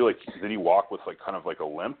 So I feel like, did he walk with like kind of like a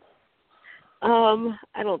limp?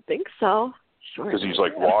 I don't think so. Because he's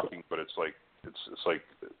like walking, but it's like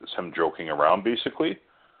it's him joking around basically.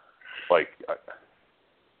 Like,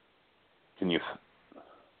 can you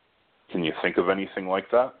think of anything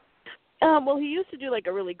like that? Well, he used to do like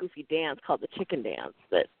a really goofy dance called the chicken dance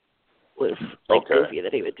that was like goofy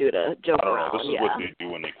that he would do to joke around. I don't know. This is what they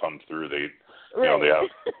do when they come through. They, you know, they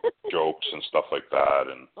have jokes and stuff like that,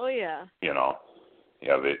 and you know,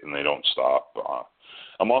 they don't stop.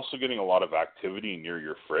 I'm also getting a lot of activity near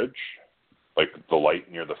your fridge, like the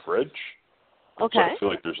light near the fridge. Okay. So I feel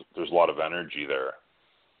like there's a lot of energy there.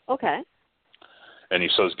 Okay. And he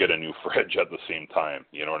says get a new fridge at the same time.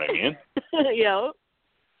 You know what I mean? Yeah.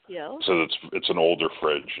 So it's an older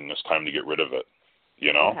fridge, and it's time to get rid of it.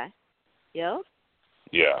 You know? Okay. Yeah.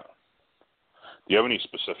 Yeah. Do you have any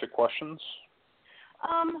specific questions?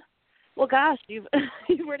 Well, gosh, you've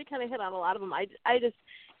already kind of hit on a lot of them. I just,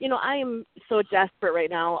 you know, I am so desperate right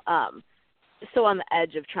now, so on the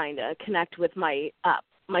edge of trying to connect with my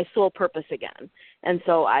soul purpose again. And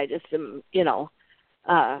so I just am, you know,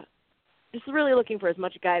 just really looking for as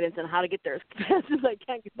much guidance on how to get there as fast as I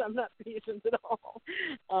can because I'm not patient at all.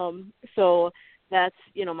 So that's,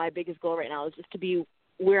 you know, my biggest goal right now is just to be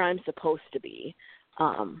where I'm supposed to be.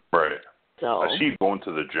 Right. So I see you going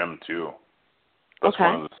to the gym too. That's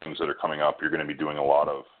one of the things that are coming up. You're going to be doing a lot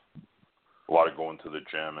of going to the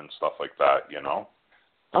gym and stuff like that, you know?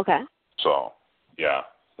 Okay. So, yeah,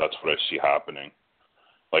 that's what I see happening.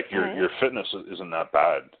 Like your fitness isn't that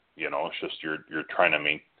bad, you know? It's just you're trying to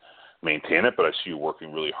maintain it, but I see you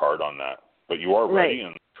working really hard on that. But you are ready,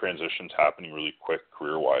 and transition's happening really quick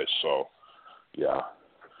career-wise. So, yeah.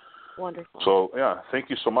 Wonderful. So, yeah, thank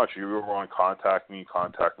you so much. If you ever want to contact me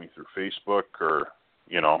through Facebook or,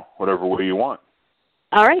 you know, whatever way you want.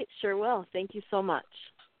 All right, sure will. Thank you so much.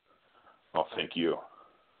 Well, thank you.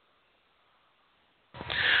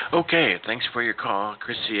 Okay, thanks for your call,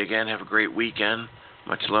 Chrissy. Again, have a great weekend.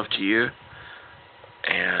 Much love to you.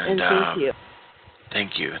 And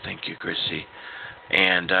thank you. Thank you, Chrissy.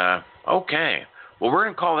 And, okay. Well, we're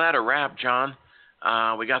going to call that a wrap, John.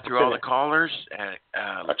 We got through all the callers.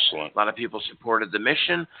 Excellent. A lot of people supported the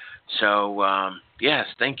mission. So, yes,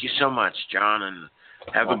 thank you so much, John, and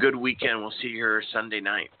have a good weekend. We'll see you here Sunday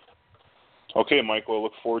night. Okay, Michael. I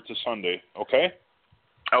look forward to Sunday. Okay?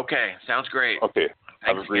 Okay, sounds great. Okay.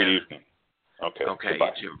 Thanks have a great again. evening. Okay. Okay,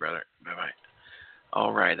 goodbye. You too, brother. Bye-bye.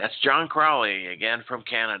 All right, that's John Crawley, again from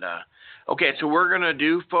Canada. Okay, so what we're going to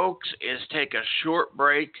do, folks, is take a short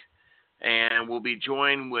break, and we'll be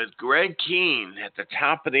joined with Greg Keene at the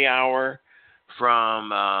top of the hour from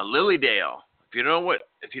Lilydale. If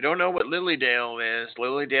you don't know what Lilydale is,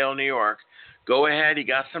 Lilydale, New York, go ahead. You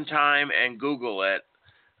got some time and Google it.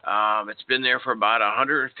 It's been there for about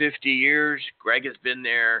 150 years. Greg has been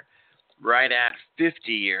there right at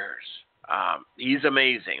 50 years. He's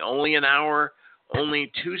amazing. Only an hour,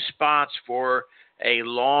 only 2 spots for a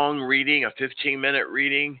long reading, a 15-minute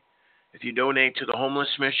reading, if you donate to the homeless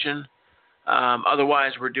mission.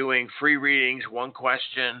 Otherwise, we're doing free readings, one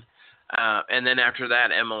question, and then after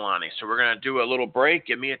that, Emalani. So we're going to do a little break.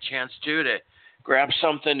 Give me a chance, too, to grab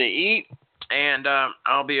something to eat, and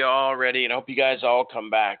I'll be all ready, and I hope you guys all come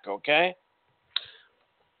back, okay?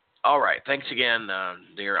 All right. Thanks again.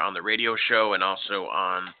 They're on the radio show and also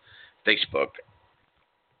on Facebook.